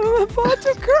that. I'm about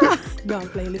to cry. No, I'm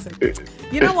playing. Listen.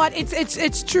 You know what?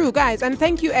 It's true, guys. And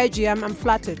thank you, Edgy. I'm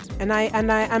flattered. And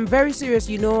I'm very serious.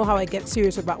 You know how I get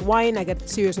serious about wine. I get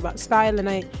serious about style, and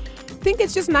I think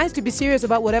it's just nice to be serious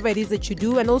about whatever it is that you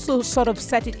do and also sort of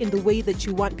set it in the way that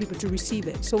you want people to receive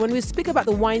it. So when we speak about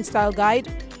the Wine Style Guide,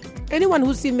 anyone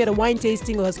who's seen me at a wine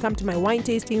tasting or has come to my wine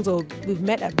tastings or we've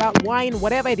met about wine,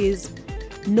 whatever it is,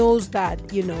 knows that,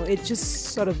 it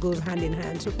just sort of goes hand in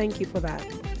hand. So thank you for that.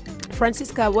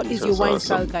 Francisca, what is your Wine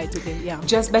Style Guide today? Yeah.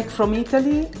 Just back from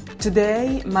Italy.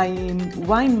 Today, my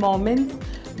wine moment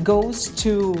goes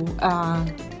to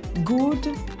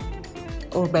good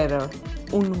or better,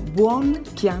 un buon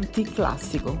Chianti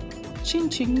Classico. Chin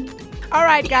chin. All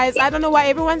right, guys, I don't know why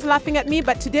everyone's laughing at me,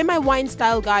 but today my Wine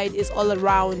Style Guide is all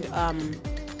around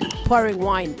pouring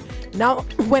wine. Now,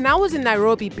 when I was in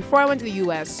Nairobi, before I went to the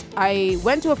US, I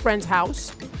went to a friend's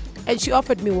house and she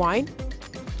offered me wine.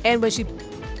 And when she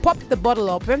popped the bottle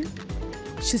open,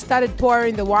 she started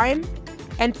pouring the wine.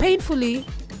 And painfully,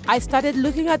 I started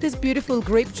looking at this beautiful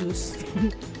grape juice.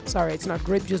 Sorry, it's not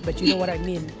grape juice, but you know what I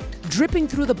mean. Dripping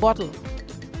through the bottle.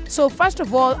 So first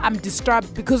of all, I'm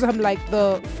disturbed because I'm like,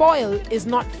 the foil is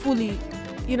not fully,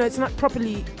 it's not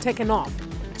properly taken off.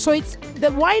 So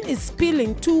the wine is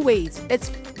spilling 2 ways.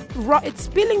 It's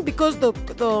spilling because the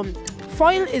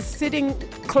foil is sitting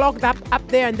clogged up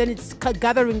there, and then it's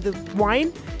gathering the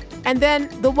wine, and then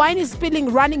the wine is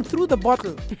spilling running through the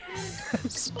bottle,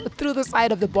 through the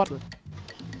side of the bottle.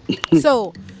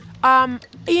 So,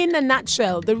 in a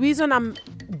nutshell, the reason I'm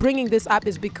bringing this up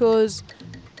is because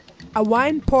a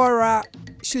wine pourer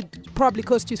should probably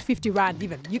cost you 50 rand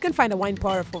even. You can find a wine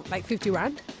pourer for like 50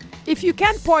 rand. If you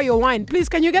can't pour your wine, please,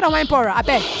 can you get a wine pourer? I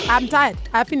beg. I'm tired.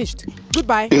 I finished.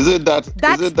 Goodbye. Is it that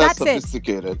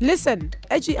sophisticated? Listen,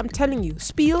 Edgy, I'm telling you,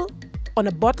 spill on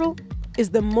a bottle is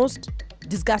the most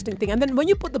disgusting thing. And then when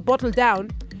you put the bottle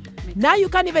down, now you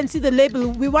can't even see the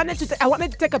label. I wanted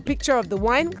to take a picture of the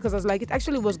wine because I was like, it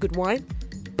actually was good wine.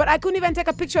 But I couldn't even take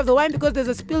a picture of the wine because there's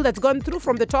a spill that's gone through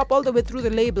from the top all the way through the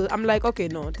label. I'm like, okay,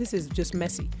 no, this is just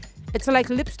messy. It's like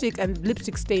lipstick and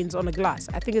lipstick stains on a glass.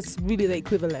 I think it's really the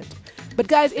equivalent. But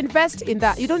guys, invest in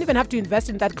that. You don't even have to invest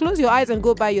in that. Close your eyes and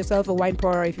go buy yourself a wine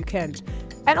pourer if you can't.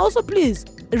 And also, please,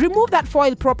 remove that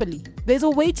foil properly. There's a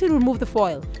way to remove the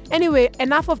foil. Anyway,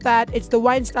 enough of that. It's the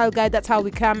Wine Style Guide. That's how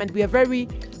we come. And we are very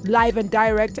live and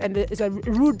direct, and it's a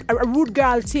rude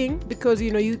girl thing, because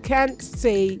you can't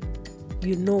say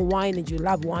you know wine and you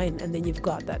love wine and then you've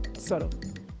got that sort of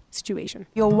situation.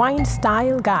 Your wine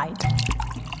style guide,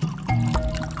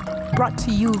 brought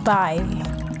to you by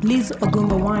Liz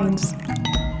Ogumba Wines.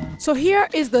 So here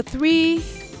is the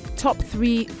top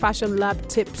three Fashion Lab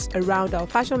tips around our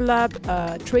Fashion Lab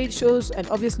trade shows. And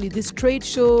obviously this trade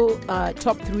show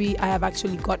top three, I have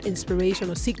actually got inspiration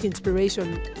or seeked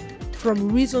inspiration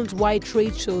from reasons why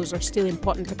trade shows are still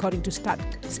important according to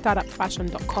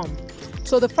startupfashion.com.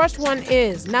 So the first one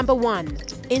is, number one,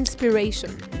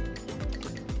 inspiration.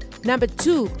 Number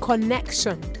two,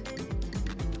 connection.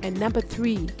 And number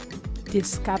three,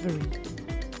 discovery.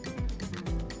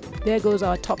 There goes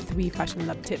our top three Fashion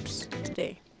Lab tips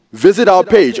today. Visit our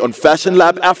page on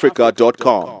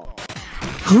fashionlabafrica.com.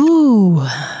 Who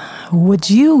would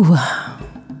you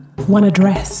want to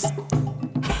dress?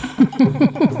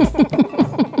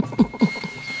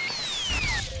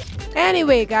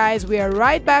 Anyway, guys, we are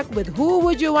right back with Who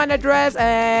Would You Want to Dress?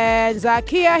 And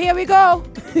Zakia, here we go.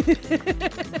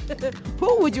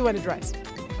 Who would you want to dress?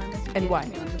 And why?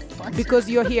 Because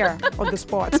you're here on the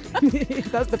spot.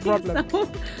 That's the problem.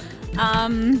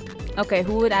 Okay,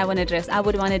 who would I want to dress? I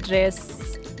would want to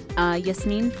dress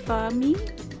Yasmin Fahmy,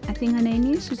 I think her name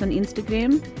is. She's on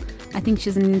Instagram. I think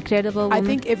she's an incredible woman. I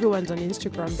think everyone's on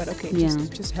Instagram, but okay,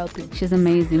 just helping. She's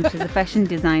amazing. She's a fashion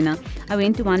designer. I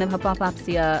went to one of her pop-ups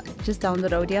here, just down the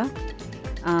road here.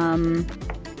 I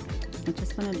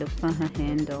just want to look for her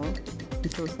handle. I'm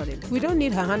so sorry. We don't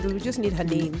need her handle, we just need her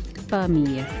name.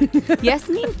 Fahmy, yes.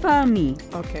 Yasmin Fahmy.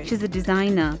 Okay. She's a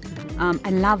designer. I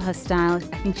love her style.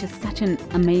 I think she's such an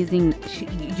amazing...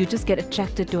 you just get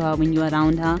attracted to her when you're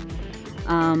around her.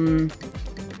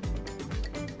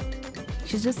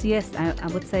 She's just, I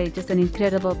would say, just an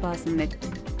incredible person that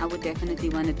I would definitely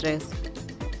want to dress.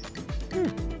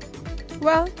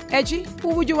 Well, Edgy,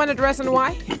 who would you want to dress and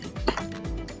why?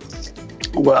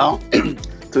 Well,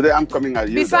 today I'm coming at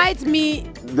you. Besides me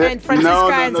and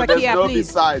Francisca and Zakia, no please.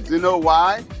 Besides. You know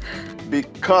why?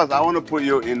 Because I want to put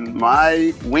you in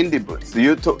my windy boots.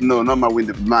 No, not my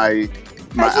windy, my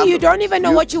Actually, you don't even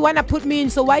know what you want to put me in,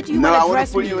 so why do you want to dress me? No, I want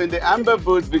to put you in the amber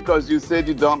boots because you said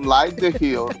you don't like the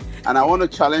heels, and I want to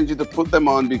challenge you to put them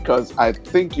on because I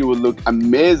think you will look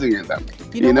amazing in them.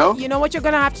 You know what you're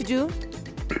going to have to do?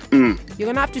 You're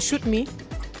going to have to shoot me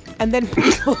and then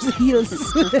put those heels.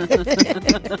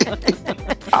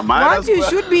 Once you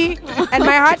shoot me and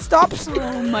my heart stops,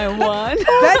 oh my one,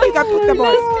 then you can put them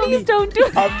on. Please don't do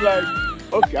it. I'm like,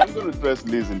 okay, I'm going to dress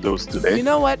Liz in those today. You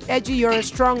know what, Edgy, you're a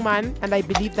strong man, and I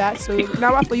believe that. So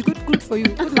now for you, good for you.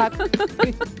 Good luck.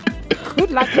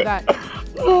 Good luck with that.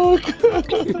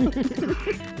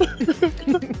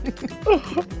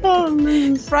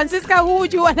 Francisca, who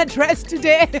would you want to dress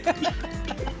today?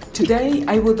 Today,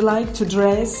 I would like to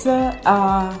dress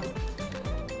a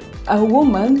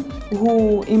woman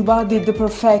who embodied the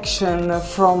perfection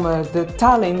from the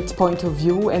talent point of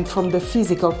view and from the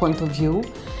physical point of view.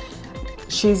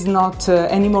 She's not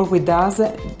anymore with us,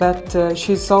 but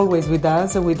she's always with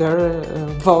us with her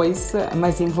voice,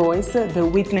 amazing voice, the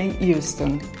Whitney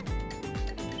Houston.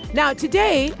 Now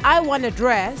today, I want to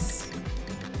dress...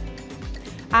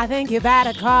 I think you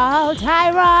better call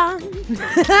Tyrone.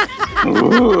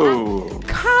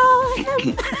 Call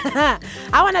him.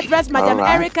 I want to dress Madame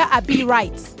Erykah Abi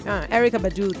Wright. Erykah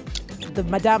Badu, the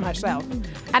Madame herself.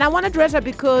 And I want to dress her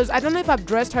because I don't know if I've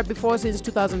dressed her before since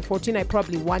 2014. I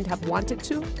probably wouldn't have wanted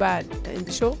to, but in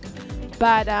the show.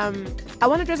 But I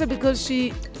want to dress her because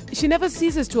she never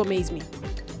ceases to amaze me.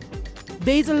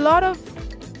 There's a lot of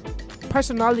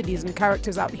personalities and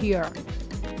characters out here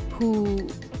who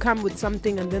come with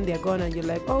something and then they're gone and you're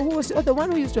like, oh, who was the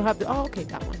one who used to have okay,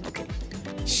 that one, okay.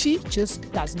 She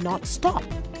just does not stop.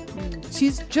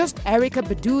 She's just Erykah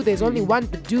Badu. There's only one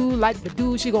Badu, like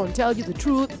Badu. She gonna tell you the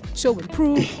truth, show and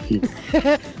prove.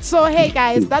 So hey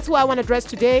guys, that's who I want to dress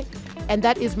today, and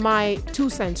that is my 2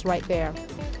 cents right there.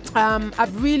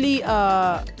 I've really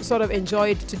sort of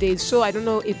enjoyed today's show. I don't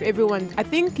know if everyone, I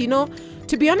think,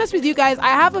 to be honest with you guys, I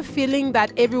have a feeling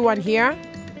that everyone here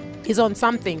is on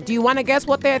something. Do you want to guess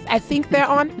what I think they're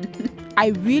on? I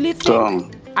really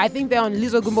think I think they're on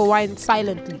Liz Ogumba Wine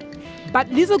silently. But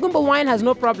Liz Ogumba Wine has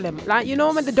no problem. Like,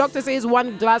 when the doctor says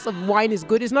one glass of wine is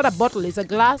good, it's not a bottle, it's a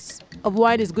glass of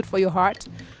wine is good for your heart.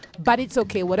 But it's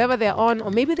okay, whatever they're on, or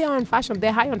maybe they're on fashion,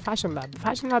 they're high on Fashion Lab.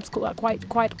 Fashion Lab's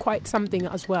quite something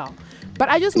as well. But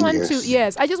I just want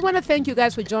I just want to thank you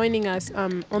guys for joining us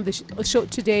on the show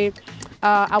today.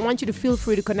 I want you to feel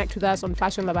free to connect with us on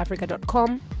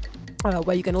fashionlabafrica.com.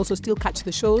 Where you can also still catch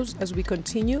the shows as we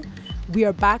continue. We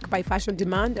are back by Fashion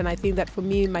Demand, and I think that for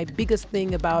me, my biggest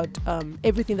thing about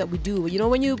everything that we do,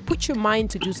 when you put your mind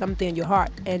to do something in your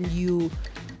heart and you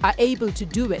are able to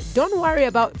do it, don't worry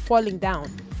about falling down.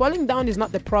 Falling down is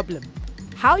not the problem.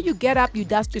 How you get up, you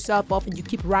dust yourself off, and you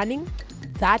keep running,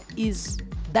 that is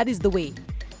the way.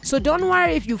 So don't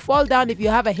worry if you fall down, if you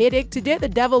have a headache. Today, the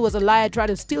devil was a liar, trying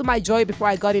to steal my joy before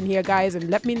I got in here, guys. And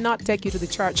let me not take you to the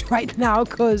church right now,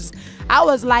 because I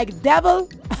was like, devil,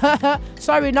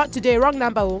 sorry, not today, wrong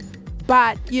number.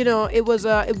 But, it was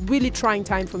a really trying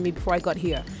time for me before I got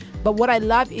here. But what I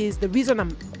love is the reason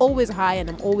I'm always high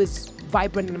and I'm always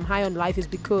vibrant and I'm high on life is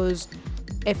because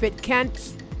if it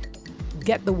can't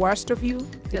get the worst of you,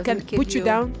 it can put you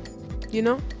down,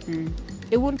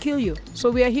 it won't kill you. So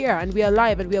we are here and we are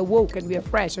alive and we are woke and we are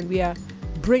fresh and we are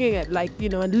bringing it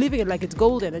and living it like it's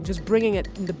golden and just bringing it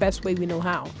in the best way we know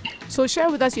how. So share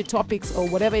with us your topics or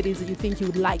whatever it is that you think you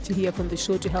would like to hear from the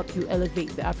show to help you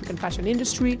elevate the African fashion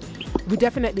industry. We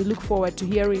definitely look forward to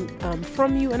hearing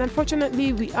from you. And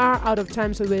unfortunately, we are out of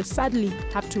time, so we'll sadly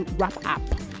have to wrap up.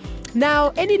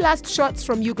 Now, any last shots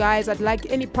from you guys? I'd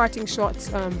like any parting shots.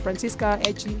 Francisca,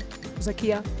 Edgy,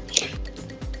 Zakia.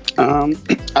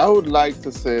 I would like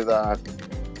to say that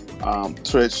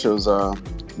trade shows are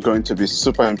going to be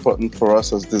super important for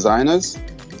us as designers.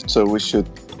 So we should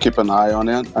keep an eye on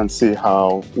it and see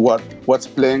what's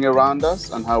playing around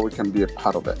us and how we can be a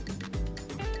part of it.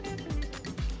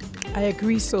 I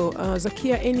agree. So,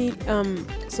 Zakia, any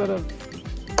sort of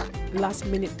last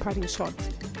minute parting shots?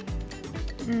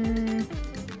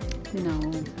 No.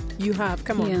 You have.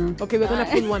 Come on. Yeah. Okay, we're going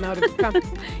to pull one out of you. Come.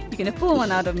 You're going to pull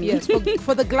one out of me. Yes.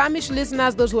 For the Glamish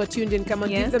listeners, those who are tuned in, come on,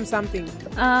 yes. Give them something.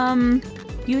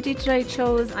 Beauty trade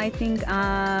shows, I think,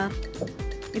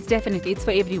 it's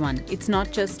for everyone. It's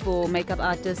not just for makeup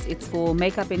artists. It's for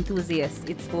makeup enthusiasts.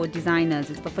 It's for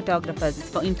designers. It's for photographers. It's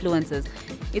for influencers.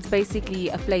 It's basically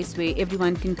a place where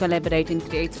everyone can collaborate and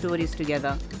create stories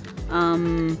together.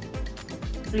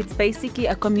 It's basically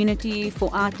a community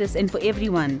for artists and for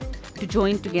everyone to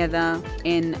join together.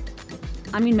 And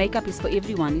makeup is for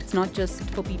everyone. It's not just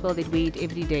for people that wear it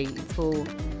every day. It's for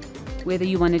whether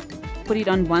you want to put it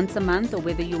on once a month or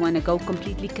whether you want to go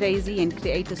completely crazy and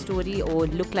create a story or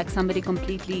look like somebody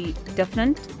completely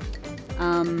different.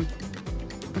 I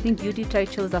think beauty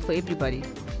trade shows are for everybody.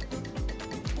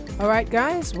 All right,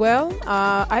 guys. Well,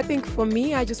 I think for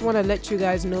me, I just want to let you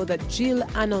guys know that Jill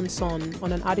Anonson,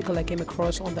 on an article I came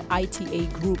across on the ITA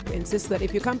group, insists that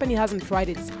if your company hasn't tried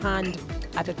its hand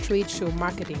at a trade show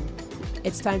marketing,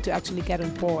 it's time to actually get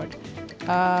on board.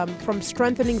 From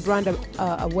strengthening brand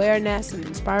awareness and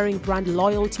inspiring brand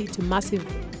loyalty to massive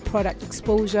product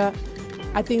exposure,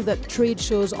 I think that trade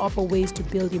shows offer ways to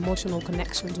build emotional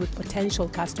connections with potential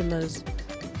customers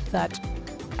that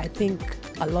I think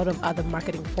a lot of other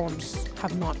marketing forms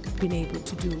have not been able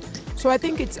to do. So I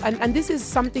think it's, and this is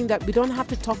something that we don't have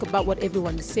to talk about what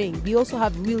everyone is saying. We also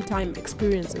have real-time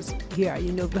experiences here.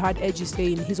 We had Edgy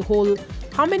say in his whole,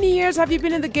 how many years have you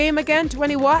been in the game again?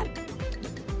 20 what?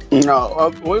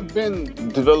 No, we've been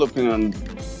developing and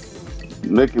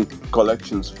making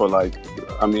collections for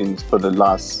the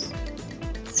last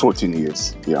 14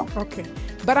 years. Yeah. Okay.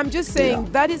 But I'm just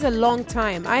saying that is a long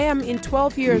time. I am in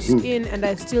 12 years in and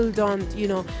I still don't,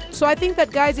 So I think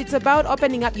that, guys, it's about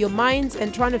opening up your minds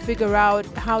and trying to figure out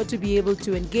how to be able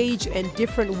to engage in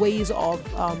different ways of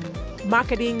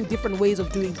marketing, different ways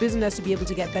of doing business to be able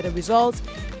to get better results.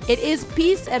 It is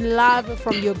peace and love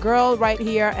from your girl right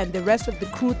here and the rest of the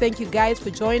crew. Thank you guys for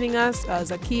joining us.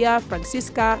 Zakia,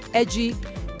 Francisca, Edgy,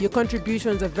 your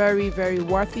contributions are very, very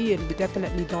worthy and we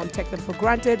definitely don't take them for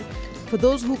granted. For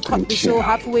those who cut the show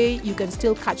halfway, you can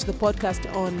still catch the podcast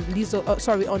on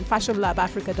on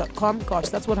fashionlabafrica.com. Gosh,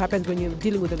 that's what happens when you're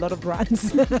dealing with a lot of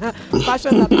brands.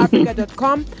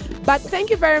 fashionlabafrica.com. But thank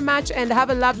you very much and have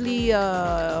a lovely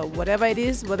whatever it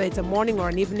is, whether it's a morning or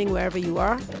an evening, wherever you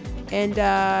are. And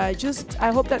I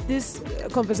hope that this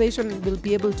conversation will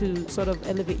be able to sort of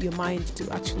elevate your mind to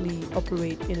actually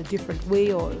operate in a different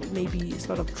way or maybe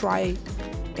sort of try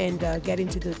and get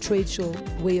into the trade show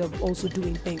way of also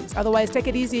doing things. Otherwise, take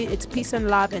it easy. It's peace and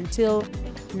love. Until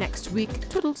next week.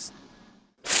 Toodles.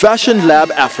 Fashion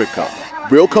Lab Africa.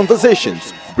 Real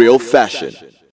conversations, real fashion.